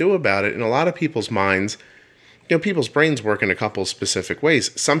you can do about it, in a lot of people's minds, people's brains work in a couple of specific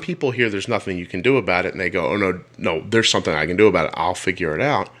ways. Some people hear there's nothing you can do about it, and they go, oh, no, there's something I can do about it. I'll figure it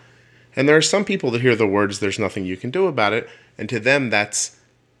out. And there are some people that hear the words, there's nothing you can do about it, and to them that's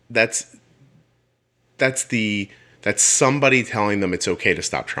somebody telling them it's okay to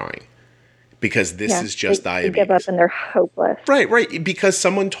stop trying. Because this is just diabetes. They give up and they're hopeless. Right. Because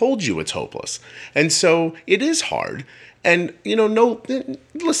someone told you it's hopeless. And so it is hard. And,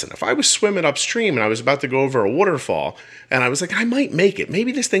 listen, if I was swimming upstream and I was about to go over a waterfall and I was like, I might make it.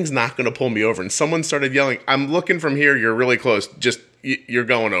 Maybe this thing's not going to pull me over. And someone started yelling, I'm looking from here. You're really close. Just, you're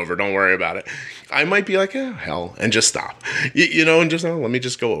going over. Don't worry about it. I might be like, oh, hell, and just stop, and just, let me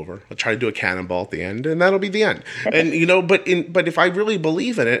just go over. I'll try to do a cannonball at the end and that'll be the end. And, but if I really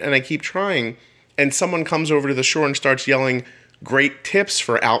believe in it and I keep trying and someone comes over to the shore and starts yelling, great tips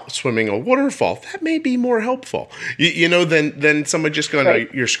for out swimming a waterfall, that may be more helpful, than someone just going,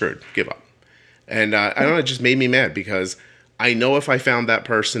 right. No, you're screwed, give up. And I don't know, it just made me mad because I know if I found that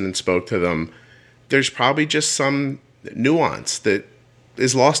person and spoke to them, there's probably just some nuance that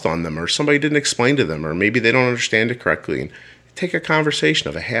is lost on them, or somebody didn't explain to them, or maybe they don't understand it correctly. And take a conversation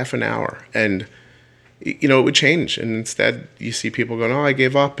of a half an hour and it would change. And instead you see people going, oh, I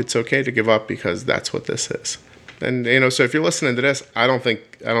gave up. It's okay to give up because that's what this is. And, so if you're listening to this, I don't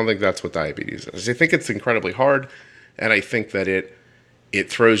think that's what diabetes is. I think it's incredibly hard. And I think that it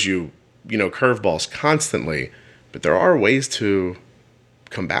throws you, curveballs constantly, but there are ways to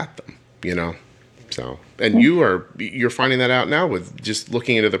combat them, So, and you're finding that out now with just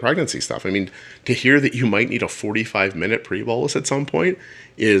looking into the pregnancy stuff. I mean, to hear that you might need a 45-minute pre-bolus at some point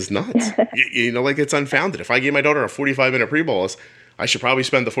is nuts. It's unfounded. If I gave my daughter a 45-minute pre-bolus, I should probably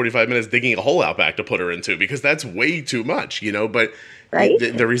spend the 45 minutes digging a hole out back to put her into, because that's way too much, but right?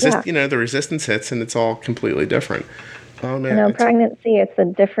 the resistance hits and it's all completely different. Oh man. Pregnancy,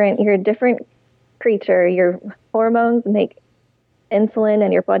 you're a different creature. Your hormones make insulin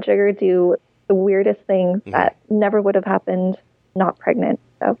and your blood sugar do the weirdest things that never would have happened not pregnant.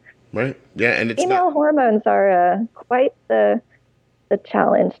 So right. Yeah. And it's female hormones are quite the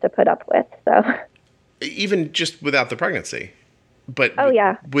challenge to put up with. So even just without the pregnancy. But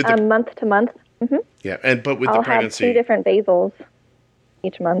with month to month. Mm-hmm. Yeah, but with the pregnancy, I'll have 2 different basals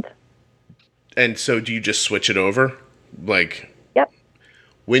each month. And so, do you just switch it over? Yep.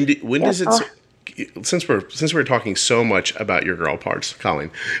 When does it? Since we're talking so much about your girl parts,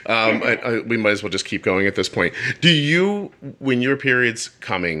 Colleen, we might as well just keep going at this point. Do you, when your period's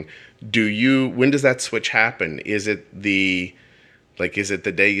coming, when does that switch happen? Is it the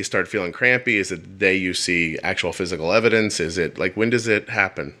day you start feeling crampy? Is it the day you see actual physical evidence? Is it when does it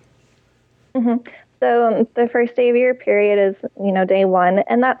happen? Mm-hmm. So the first day of your period is, day 1.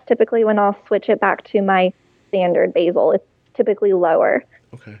 And that's typically when I'll switch it back to my standard basal. It's typically lower.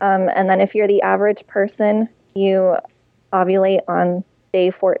 Okay. And then if you're the average person, you ovulate on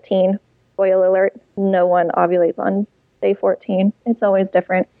day 14. Spoiler alert, no one ovulates on day 14. It's always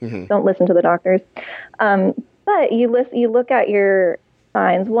different. Don't listen to the doctors. But you look at your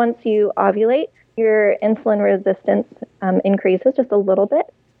signs. Once you ovulate, your insulin resistance increases just a little bit.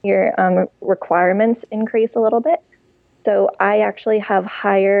 Your requirements increase a little bit. So I actually have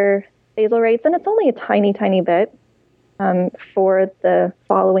higher basal rates, and it's only a tiny, tiny bit for the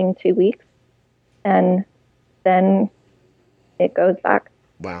following 2 weeks. And then it goes back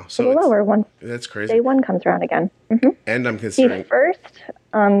to the lower once that's crazy. Day 1 comes around again. And I'm considering the first.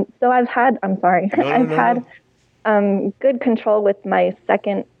 So I've had. I'm sorry. I've had good control with my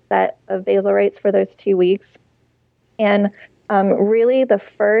second set of basal rates for those 2 weeks, and really the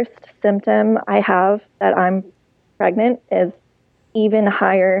first symptom I have that I'm pregnant is even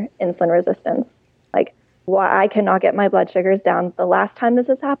higher insulin resistance. Like, why I cannot get my blood sugars down. The last time this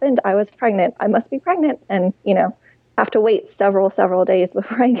has happened, I was pregnant. I must be pregnant, and have to wait several days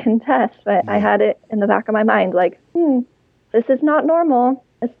before I can test. But I had it in the back of my mind, like, this is not normal.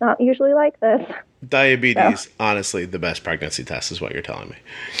 It's not usually like this. Diabetes, honestly, the best pregnancy test is what you're telling me.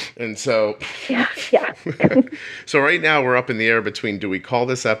 And so, yeah. So right now we're up in the air between, do we call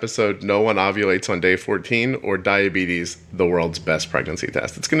this episode No One Ovulates on Day 14 or Diabetes, the world's best pregnancy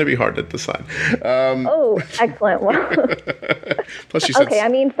test? It's going to be hard to decide. Excellent. Well, plus you said, okay, I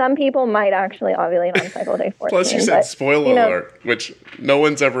mean, some people might actually ovulate on cycle day 14. Plus you said spoiler alert, which no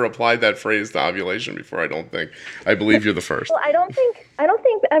one's ever applied that phrase to ovulation before, I don't think. I believe you're the first. Well, I don't think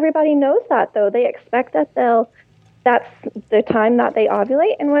everybody knows that, though. They expect that that's the time that they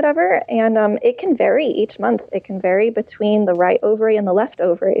ovulate and whatever, and it can vary each month. It can vary between the right ovary and the left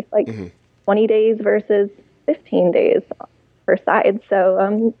ovary, like 20 days versus 15 days per side.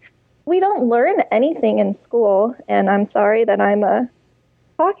 So we don't learn anything in school, and I'm sorry that I'm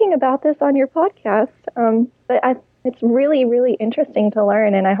talking about this on your podcast, but it's really, really interesting to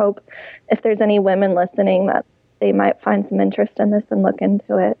learn, and I hope if there's any women listening that they might find some interest in this and look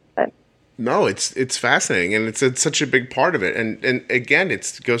into it. But no, it's fascinating, and it's such a big part of it. And again,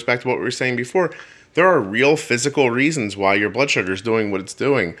 it goes back to what we were saying before. There are real physical reasons why your blood sugar is doing what it's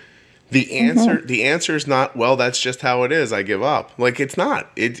doing. The answer is not, well, that's just how it is, I give up. Like, it's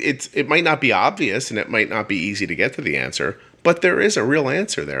not. It might not be obvious, and it might not be easy to get to the answer, but there is a real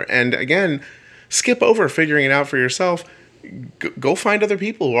answer there. And again, skip over figuring it out for yourself. Go find other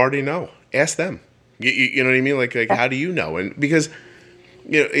people who already know. Ask them. You know what I mean? Like how do you know? And because,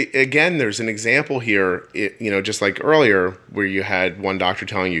 again, there's an example here, just like earlier, where you had one doctor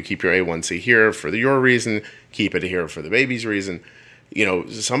telling you keep your A1C here for your reason, keep it here for the baby's reason.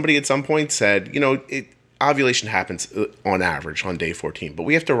 Somebody at some point said, ovulation happens on average on day 14, but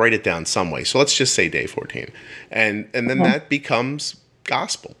we have to write it down some way. So let's just say day 14. And then that becomes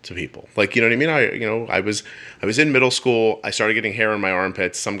gospel to people. Like, you know what I mean? I was in middle school. I started getting hair in my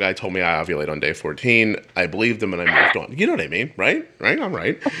armpits. Some guy told me I ovulate on day 14. I believed him and I moved on. You know what I mean? Right? I'm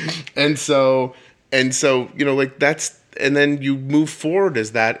right. And so, like that's, and then you move forward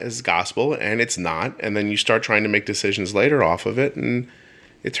as gospel, and it's not. And then you start trying to make decisions later off of it. And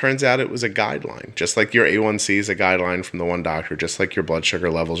it turns out it was a guideline. Just like your A1C is a guideline from the one doctor, just like your blood sugar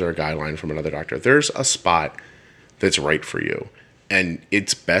levels are a guideline from another doctor. There's a spot that's right for you. And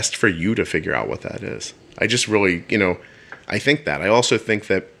it's best for you to figure out what that is. I just really, I think that. I also think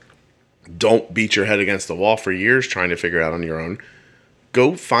that don't beat your head against the wall for years trying to figure it out on your own.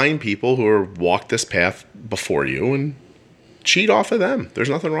 Go find people who have walked this path before you and cheat off of them. There's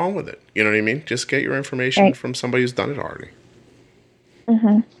nothing wrong with it. You know what I mean? Just get your information from somebody who's done it already.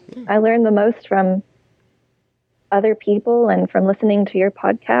 I learned the most from other people and from listening to your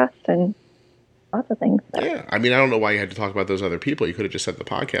podcast and lots of things. So. Yeah, I mean, I don't know why you had to talk about those other people. You could have just said the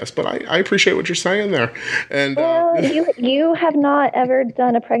podcast, but I appreciate what you're saying there. And well, you have not ever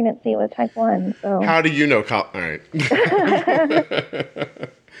done a pregnancy with type 1, so how do you know? All right.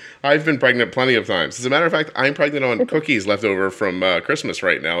 I've been pregnant plenty of times. As a matter of fact, I'm pregnant on cookies left over from Christmas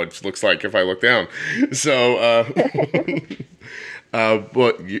right now. It looks like if I look down. So,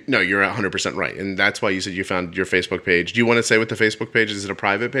 you're 100% right. And that's why you said you found your Facebook page. Do you want to say what the Facebook page is? Is it a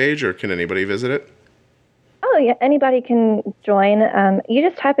private page or can anybody visit it? Oh, yeah. Anybody can join. You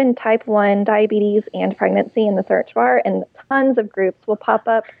just type in type 1 diabetes and pregnancy in the search bar, and tons of groups will pop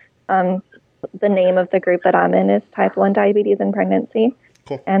up. The name of the group that I'm in is type 1 diabetes and pregnancy.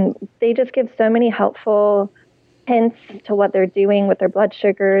 Cool. And they just give so many helpful hints to what they're doing with their blood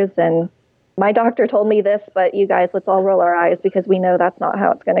sugars. And my doctor told me this, but you guys, let's all roll our eyes because we know that's not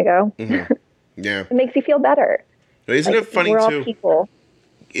how it's going to go. Yeah. It makes you feel better. But isn't it funny we're too? All people.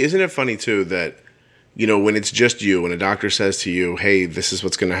 Isn't it funny too that when it's just you, when a doctor says to you, hey, this is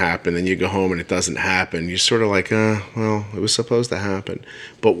what's going to happen, then you go home and it doesn't happen, you're sort of like, well, it was supposed to happen.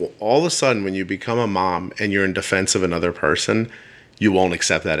 But all of a sudden, when you become a mom and you're in defense of another person, you won't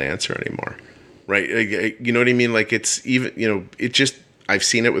accept that answer anymore. Right? You know what I mean? Like, it's even, it just, I've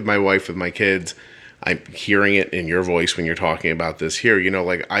seen it with my wife, with my kids. I'm hearing it in your voice when you're talking about this here.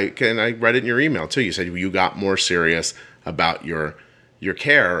 Like I read it in your email too. You said you got more serious about your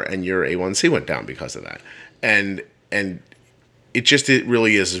care, and your A1C went down because of that. And it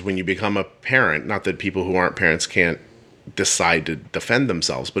really is when you become a parent, not that people who aren't parents can't decide to defend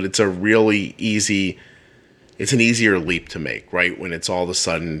themselves, but it's an easier leap to make, right? When it's all of a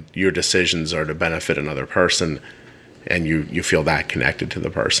sudden your decisions are to benefit another person, and you feel that connected to the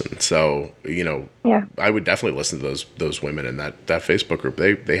person. So, Yeah. I would definitely listen to those women in that Facebook group.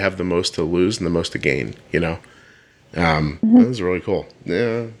 They have the most to lose and the most to gain, That was really cool.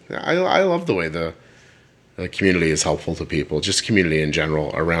 Yeah. I love the way the community is helpful to people, just community in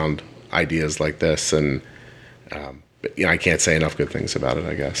general around ideas like this. And, I can't say enough good things about it,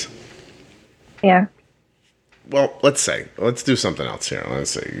 I guess. Yeah. Well, let's do something else here.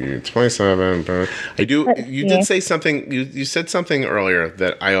 Let's say you're 27. But you did say something. You said something earlier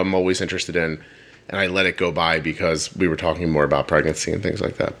that I am always interested in, and I let it go by because we were talking more about pregnancy and things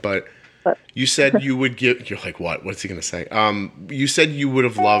like that. But you said you would give. You're like, what? What's he going to say? You said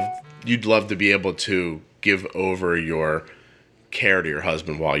you'd love to be able to give over your care to your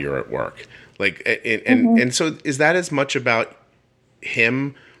husband while you're at work. Like, and so is that as much about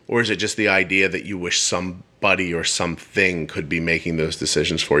him, or is it just the idea that you wish somebody or something could be making those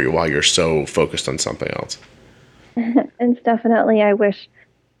decisions for you while you're so focused on something else? It's definitely, I wish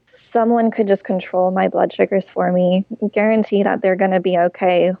someone could just control my blood sugars for me, guarantee that they're going to be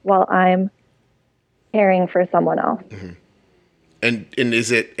okay while I'm caring for someone else. Mm-hmm. And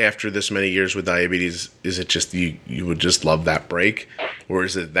is it, after this many years with diabetes, is it just you would just love that break, or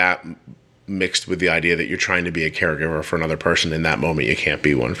is it that mixed with the idea that you're trying to be a caregiver for another person in that moment you can't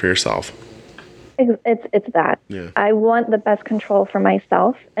be one for yourself? It's that. Yeah. I want the best control for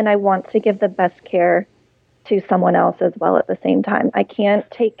myself, and I want to give the best care to someone else as well at the same time. I can't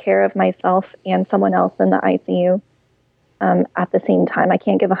take care of myself and someone else in the ICU at the same time. I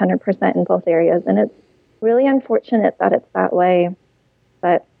can't give 100% in both areas, and it's really unfortunate that it's that way.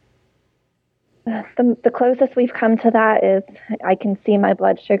 But the closest we've come to that is I can see my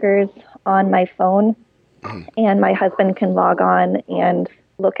blood sugars on my phone, and my husband can log on and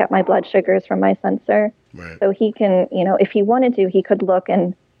look at my blood sugars from my sensor. Right. So he can, if he wanted to, he could look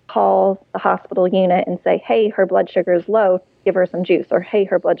and call the hospital unit and say, hey, her blood sugar is low, give her some juice. Or, hey,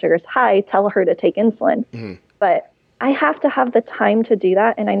 her blood sugar is high, tell her to take insulin. Mm-hmm. But I have to have the time to do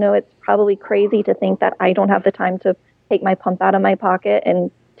that. And I know it's probably crazy to think that I don't have the time to take my pump out of my pocket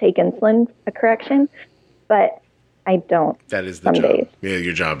and take insulin correction. But I don't. That is the job. Days. Yeah,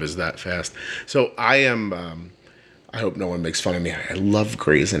 your job is that fast. So I am... I hope no one makes fun of me. I love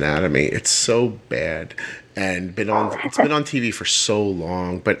Grey's Anatomy. It's so bad, and it's been on TV for so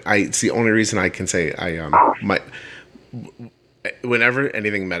long. But it's the only reason I can say whenever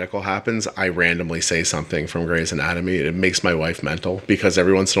anything medical happens, I randomly say something from Grey's Anatomy. It makes my wife mental because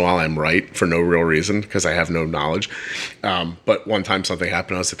every once in a while I'm right for no real reason because I have no knowledge. But one time something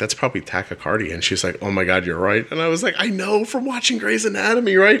happened, I was like, that's probably tachycardia. And she's like, oh my God, you're right. And I was like, I know from watching Grey's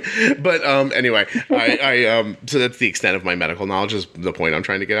Anatomy, right? But anyway, so that's the extent of my medical knowledge is the point I'm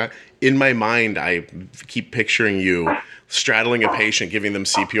trying to get at. In my mind, I keep picturing you straddling a patient, giving them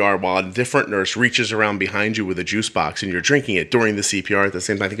CPR while a different nurse reaches around behind you with a juice box and you're drinking it during the CPR at the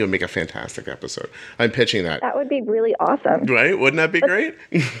same time. I think it would make a fantastic episode. I'm pitching that. That would be really awesome. Right? Wouldn't that be great?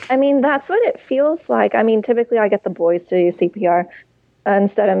 I mean, that's what it feels like. I mean, typically I get the boys to do CPR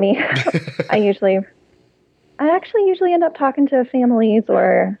instead of me. I actually usually end up talking to families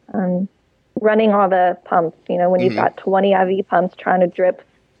or running all the pumps, when you've got 20 IV pumps trying to drip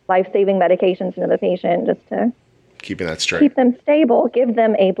life-saving medications into the patient just to keeping that straight. Keep them stable, give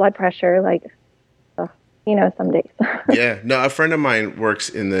them a blood pressure, some days. Yeah. No, a friend of mine works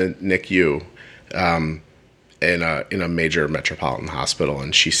in the NICU in a major metropolitan hospital,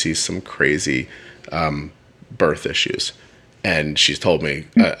 and she sees some crazy birth issues. And she's told me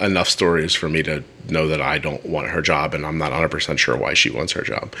enough stories for me to know that I don't want her job, and I'm not 100% sure why she wants her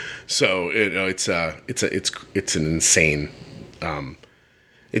job. So it's an insane.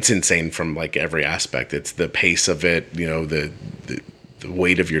 It's insane from like every aspect. It's the pace of it, the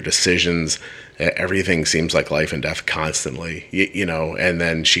weight of your decisions. Everything seems like life and death constantly, And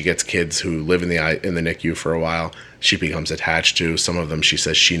then she gets kids who live in the NICU for a while. She becomes attached to some of them. She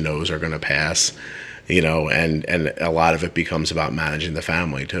says she knows are going to pass, and a lot of it becomes about managing the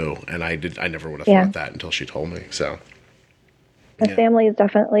family too. And I never would have thought that until she told me. So the family is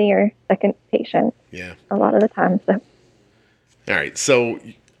definitely your second patient. Yeah. A lot of the time. So. All right. So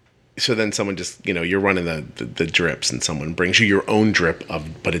then someone just, you're running the drips and someone brings you your own drip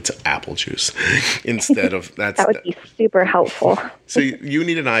but it's apple juice instead of that would be super helpful. So you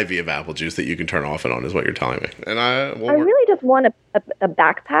need an IV of apple juice that you can turn off and on is what you're telling me. And I really just want a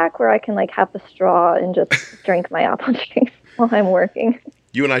backpack where I can have the straw and just drink my apple juice while I'm working.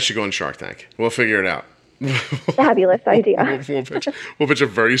 You and I should go on Shark Tank. We'll figure it out. Fabulous idea. We'll pitch a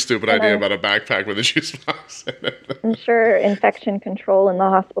very stupid idea about a backpack with a juice box. I'm sure infection control in the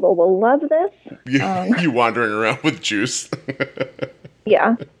hospital will love this. You wandering around with juice.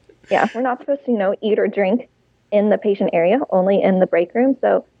 Yeah. We're not supposed to, eat or drink in the patient area, only in the break room.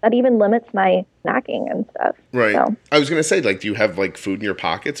 So that even limits my snacking and stuff. Right. So. I was going to say, do you have food in your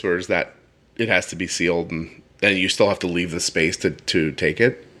pockets, or is that it has to be sealed and you still have to leave the space to take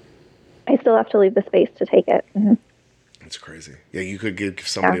it? I still have to leave the space to take it. Mm-hmm. That's crazy. Yeah, you could give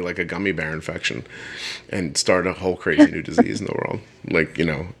somebody a gummy bear infection and start a whole crazy new disease in the world.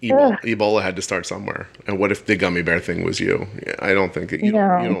 Ebola had to start somewhere. And what if the gummy bear thing was you? I don't think that you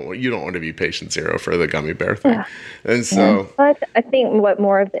don't want to be patient zero for the gummy bear thing. Yeah. And so But I think what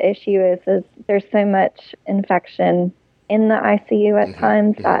more of the issue is there's so much infection in the ICU at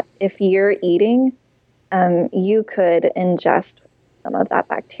times that if you're eating, you could ingest some of that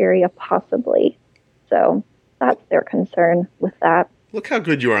bacteria possibly. So that's their concern with that. Look how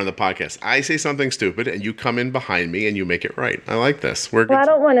good you are on the podcast. I say something stupid and you come in behind me and you make it right. I like this. I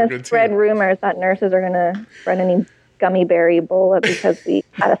don't want to spread rumors that nurses are going to spread any gummy bear Ebola because we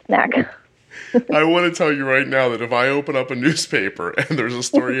had a snack. I want to tell you right now that if I open up a newspaper and there's a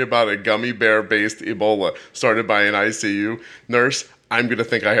story about a gummy bear based Ebola started by an ICU nurse, I'm going to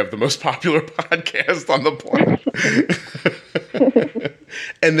think I have the most popular podcast on the planet.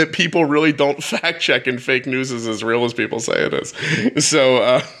 And that people really don't fact check, and fake news is as real as people say it is.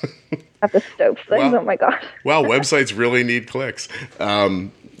 So, have to stoke things. Oh my God. Wow, websites really need clicks.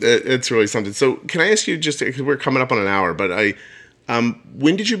 It's really something. So, can I ask you because we're coming up on an hour, but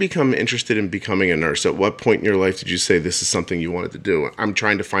when did you become interested in becoming a nurse? At what point in your life did you say this is something you wanted to do? I'm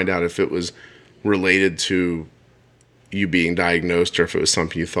trying to find out if it was related to you being diagnosed or if it was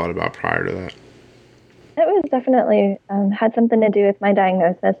something you thought about prior to that. It was definitely had something to do with my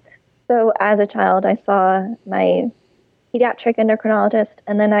diagnosis. So as a child, I saw my pediatric endocrinologist,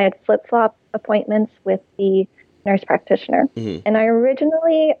 and then I had flip-flop appointments with the nurse practitioner. Mm-hmm. And I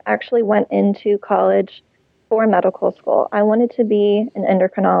originally actually went into college for medical school. I wanted to be an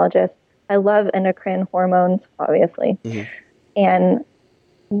endocrinologist. I love endocrine hormones, obviously. Mm-hmm. And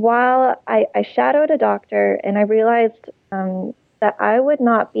while I shadowed a doctor, and I realized that I would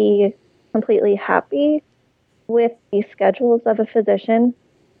not be completely happy with the schedules of a physician.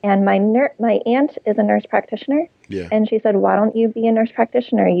 And my aunt is a nurse practitioner. Yeah. And she said, why don't you be a nurse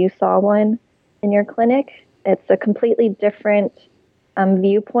practitioner? You saw one in your clinic. It's a completely different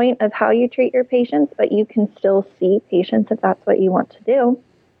viewpoint of how you treat your patients, but you can still see patients if that's what you want to do.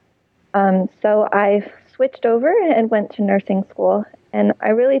 So I switched over and went to nursing school. And I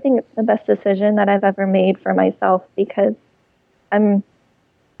really think it's the best decision that I've ever made for myself because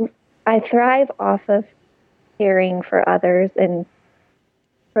I thrive off of caring for others and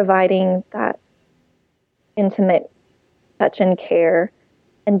providing that intimate touch and care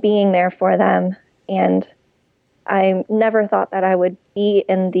and being there for them. And I never thought that I would be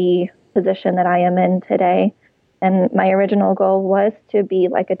in the position that I am in today. And my original goal was to be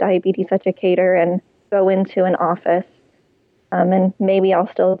like a diabetes educator and go into an office. And maybe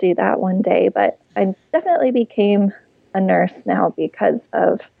I'll still do that one day, but I definitely became a nurse now because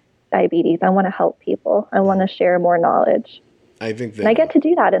of diabetes. I want to help people. I want to share more knowledge. I think that, and I get to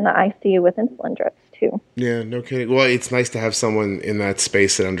do that in the ICU with insulin drips too. Yeah, no kidding. Well, it's nice to have someone in that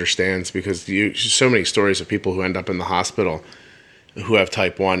space that understands because so many stories of people who end up in the hospital who have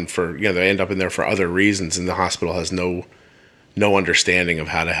type 1 for, they end up in there for other reasons and the hospital has no understanding of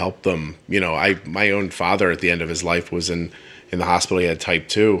how to help them. My own father at the end of his life was in the hospital. He had type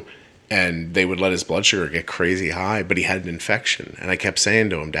 2. And they would let his blood sugar get crazy high, but he had an infection. And I kept saying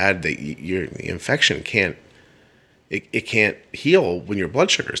to him, Dad, the infection can't heal when your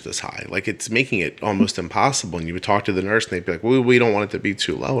blood sugar is this high. Like, it's making it almost impossible. And you would talk to the nurse, and they'd be like, well, we don't want it to be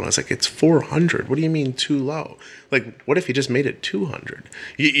too low. And I was like, it's 400. What do you mean too low? Like, what if you just made it 200?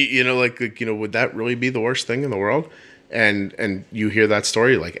 Would that really be the worst thing in the world? And you hear that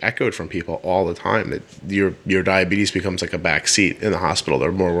story echoed from people all the time that your diabetes becomes like a back seat in the hospital.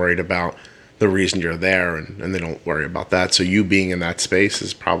 They're more worried about the reason you're there, and they don't worry about that. So you being in that space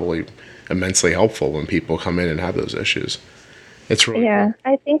is probably immensely helpful when people come in and have those issues. It's really Yeah,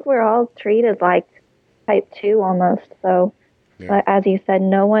 cool. I think we're all treated like type 2 almost. So, Yeah. as you said,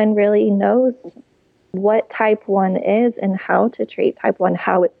 no one really knows what type 1 is and how to treat type 1,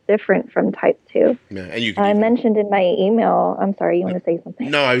 how it's different from type 2. Yeah, and you can I mentioned in my email, I'm sorry, you want to say something?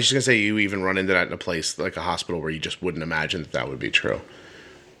 No, I was just going to say you even run into that in a place like a hospital where you just wouldn't imagine that would be true.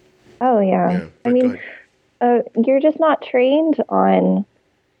 Oh, yeah. I mean, you're just not trained on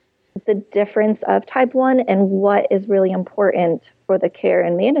the difference of type 1 and what is really important for the care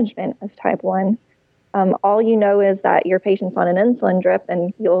and management of type 1. All you know is that your patient's on an insulin drip,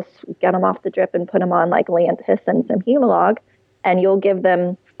 and you'll get them off the drip and put them on like Lantus and some Humalog, and you'll give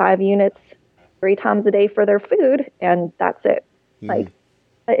them 5 units 3 times a day for their food, and that's it. Like,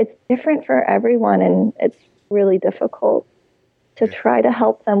 but it's different for everyone, and it's really difficult to try to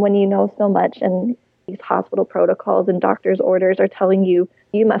help them when you know so much, and these hospital protocols and doctor's orders are telling you,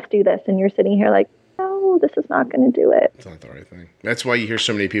 you must do this, and you're sitting here like, no, this is not going to do it. It's not the right thing. That's why you hear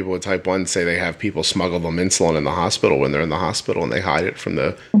so many people with type 1 say they have people smuggle them insulin in the hospital when they're in the hospital, and they hide it from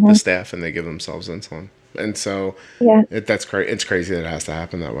the staff, and they give themselves insulin. And so it's crazy that it has to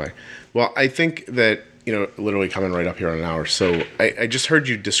happen that way. Well, I think that, literally coming right up here on an hour. So I just heard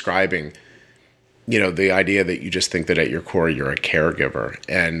you describing, the idea that you just think that at your core, you're a caregiver.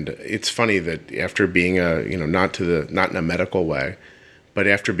 And it's funny that after being not in a medical way, but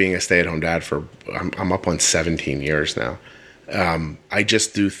after being a stay-at-home dad for, I'm up on 17 years now. I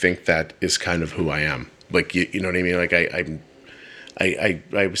just do think that is kind of who I am. Like, you know what I mean? Like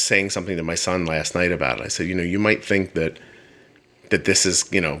I was saying something to my son last night about it. I said, you might think that this is,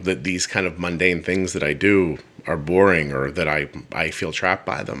 that these kind of mundane things that I do are boring, or that I feel trapped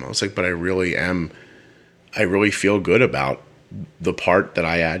by them. I was like, but I really feel good about the part that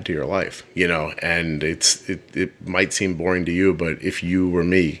I add to your life, and it might seem boring to you, but if you were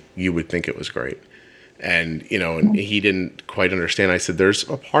me, you would think it was great. And, and he didn't quite understand. I said, there's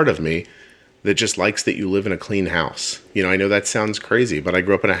a part of me that just likes that you live in a clean house. I know that sounds crazy, but I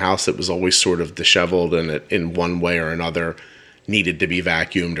grew up in a house that was always sort of disheveled, and it, in one way or another, needed to be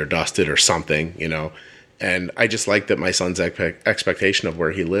vacuumed or dusted or something, and I just like that my son's expectation of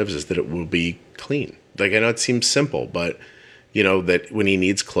where he lives is that it will be clean. Like, I know it seems simple, but that when he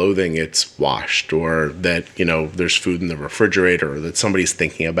needs clothing, it's washed, or that, there's food in the refrigerator, or that somebody's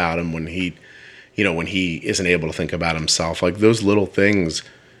thinking about him when he isn't able to think about himself. Like, those little things,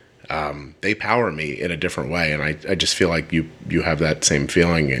 they power me in a different way. And I just feel like you have that same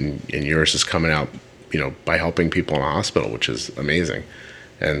feeling, and yours is coming out, by helping people in a hospital, which is amazing.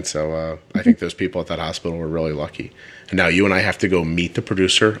 And so I think those people at that hospital were really lucky. And now you and I have to go meet the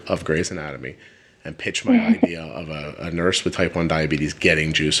producer of Grey's Anatomy and pitch my idea of a nurse with type 1 diabetes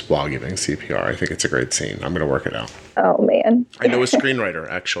getting juice while giving CPR. I think it's a great scene. I'm going to work it out. Oh, man. I know a screenwriter,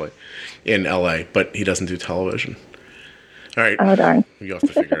 actually, in LA, but he doesn't do television. All right. Oh, darn. You'll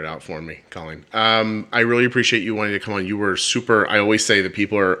have to figure it out for me, Colleen. I really appreciate you wanting to come on. You were super. I always say that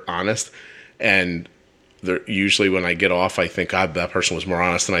people are honest, and usually when I get off, I think, God, that person was more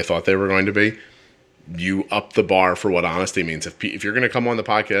honest than I thought they were going to be. You up the bar for what honesty means. If you're going to come on the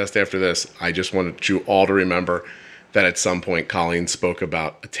podcast after this, I just wanted you all to remember that at some point Colleen spoke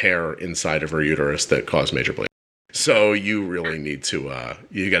about a tear inside of her uterus that caused major bleeding. So you really need to,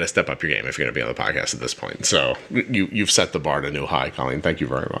 you got to step up your game if you're going to be on the podcast at this point. So you've set the bar to a new high, Colleen. Thank you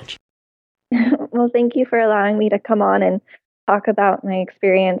very much. Well, thank you for allowing me to come on and talk about my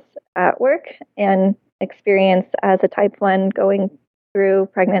experience at work and experience as a type 1 going through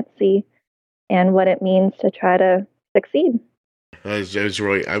pregnancy and what it means to try to succeed.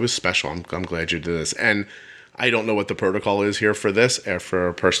 I was special. I'm glad you did this. And I don't know what the protocol is here for this, for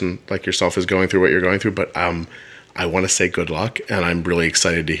a person like yourself is going through what you're going through, but I want to say good luck, and I'm really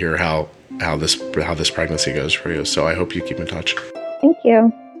excited to hear how this pregnancy goes for you. So I hope you keep in touch. Thank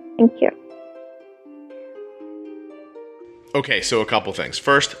you. Thank you. Okay, so a couple things.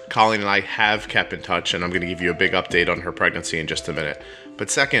 First, Colleen and I have kept in touch, and I'm going to give you a big update on her pregnancy in just a minute. But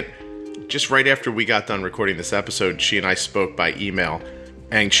second, just right after we got done recording this episode, she and I spoke by email,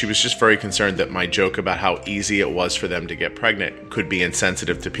 and she was just very concerned that my joke about how easy it was for them to get pregnant could be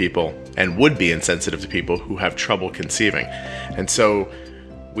insensitive to people, and would be insensitive to people who have trouble conceiving. And so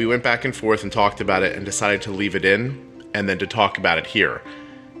we went back and forth and talked about it and decided to leave it in and then to talk about it here,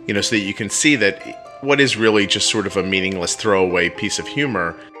 so that you can see that what is really just sort of a meaningless throwaway piece of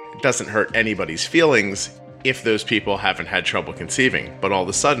humor doesn't hurt anybody's feelings if those people haven't had trouble conceiving. But all of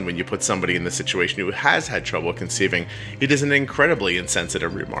a sudden, when you put somebody in the situation who has had trouble conceiving, it is an incredibly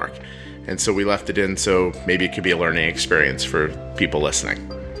insensitive remark. And so we left it in so maybe it could be a learning experience for people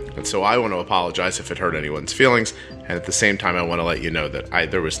listening. And so I want to apologize if it hurt anyone's feelings, and at the same time I want to let you know that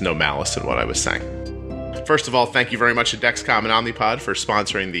there was no malice in what I was saying. First of all, thank you very much to Dexcom and Omnipod for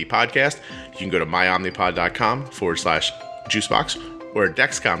sponsoring the podcast. You can go to myomnipod.com/juicebox or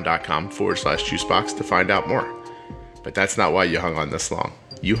dexcom.com/juicebox to find out more. But that's not why you hung on this long.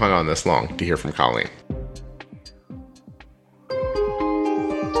 You hung on this long to hear from Colleen.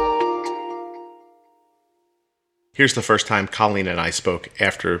 Here's the first time Colleen and I spoke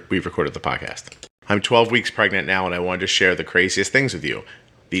after we recorded the podcast. I'm 12 weeks pregnant now, and I wanted to share the craziest things with you.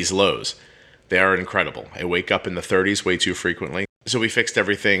 These lows. They are incredible. I wake up in the 30s way too frequently. So we fixed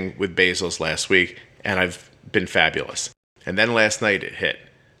everything with basals last week, and I've been fabulous. And then last night it hit.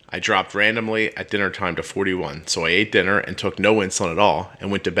 I dropped randomly at dinner time to 41, so I ate dinner and took no insulin at all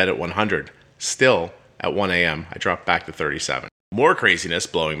and went to bed at 100. Still, at 1 a.m., I dropped back to 37. More craziness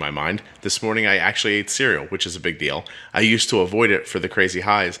blowing my mind. This morning I actually ate cereal, which is a big deal. I used to avoid it for the crazy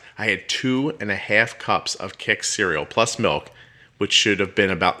highs. I had 2.5 cups of Kix cereal plus milk, which should have been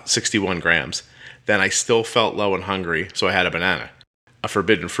about 61 grams. Then I still felt low and hungry, so I had a banana. A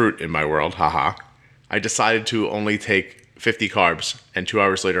forbidden fruit in my world, haha. I decided to only take 50 carbs, and 2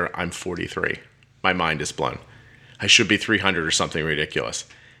 hours later I'm 43. My mind is blown. I should be 300 or something ridiculous.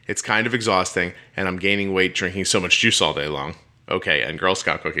 It's kind of exhausting, and I'm gaining weight drinking so much juice all day long. Okay, and Girl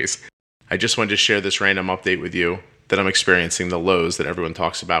Scout cookies. I just wanted to share this random update with you that I'm experiencing the lows that everyone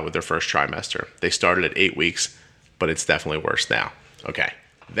talks about with their first trimester. They started at 8 weeks, but it's definitely worse now. Okay,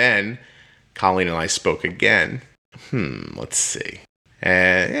 then Colleen and I spoke again. Let's see.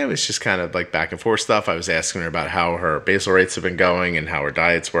 And it was just kind of like back and forth stuff. I was asking her about how her basal rates have been going and how her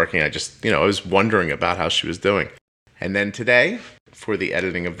diet's working. I was wondering about how she was doing. And then today, for the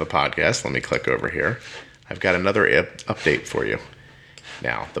editing of the podcast, let me click over here. I've got another update for you.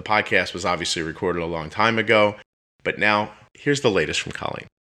 Now, the podcast was obviously recorded a long time ago, but now here's the latest from Colleen.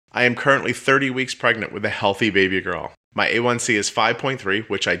 I am currently 30 weeks pregnant with a healthy baby girl. My A1C is 5.3,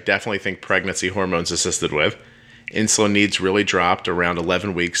 which I definitely think pregnancy hormones assisted with. Insulin needs really dropped around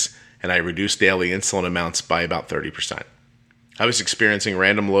 11 weeks, and I reduced daily insulin amounts by about 30%. I was experiencing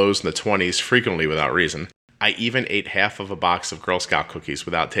random lows in the 20s frequently without reason. I even ate half of a box of Girl Scout cookies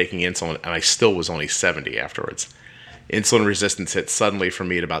without taking insulin, and I still was only 70 afterwards. Insulin resistance hit suddenly for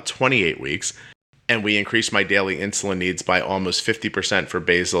me at about 28 weeks, and we increased my daily insulin needs by almost 50% for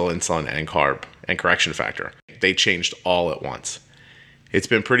basal insulin and carb and correction factor. They changed all at once. It's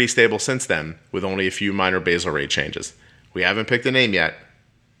been pretty stable since then, with only a few minor basal rate changes. We haven't picked a name yet,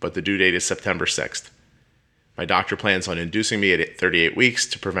 but the due date is September 6th. My doctor plans on inducing me at 38 weeks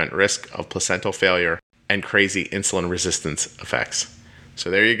to prevent risk of placental failure and crazy insulin resistance effects.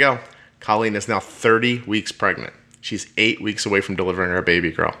 So there you go. Colleen is now 30 weeks pregnant. She's 8 weeks away from delivering her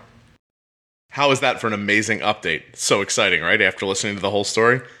baby girl. How is that for an amazing update? So exciting, right? After listening to the whole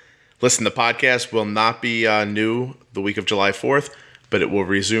story. Listen, the podcast will not be new the week of July 4th, but it will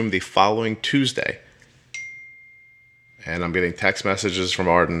resume the following Tuesday. And I'm getting text messages from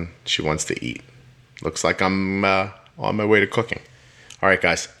Arden. She wants to eat. Looks like I'm on my way to cooking. All right,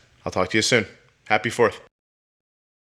 guys. I'll talk to you soon. Happy 4th.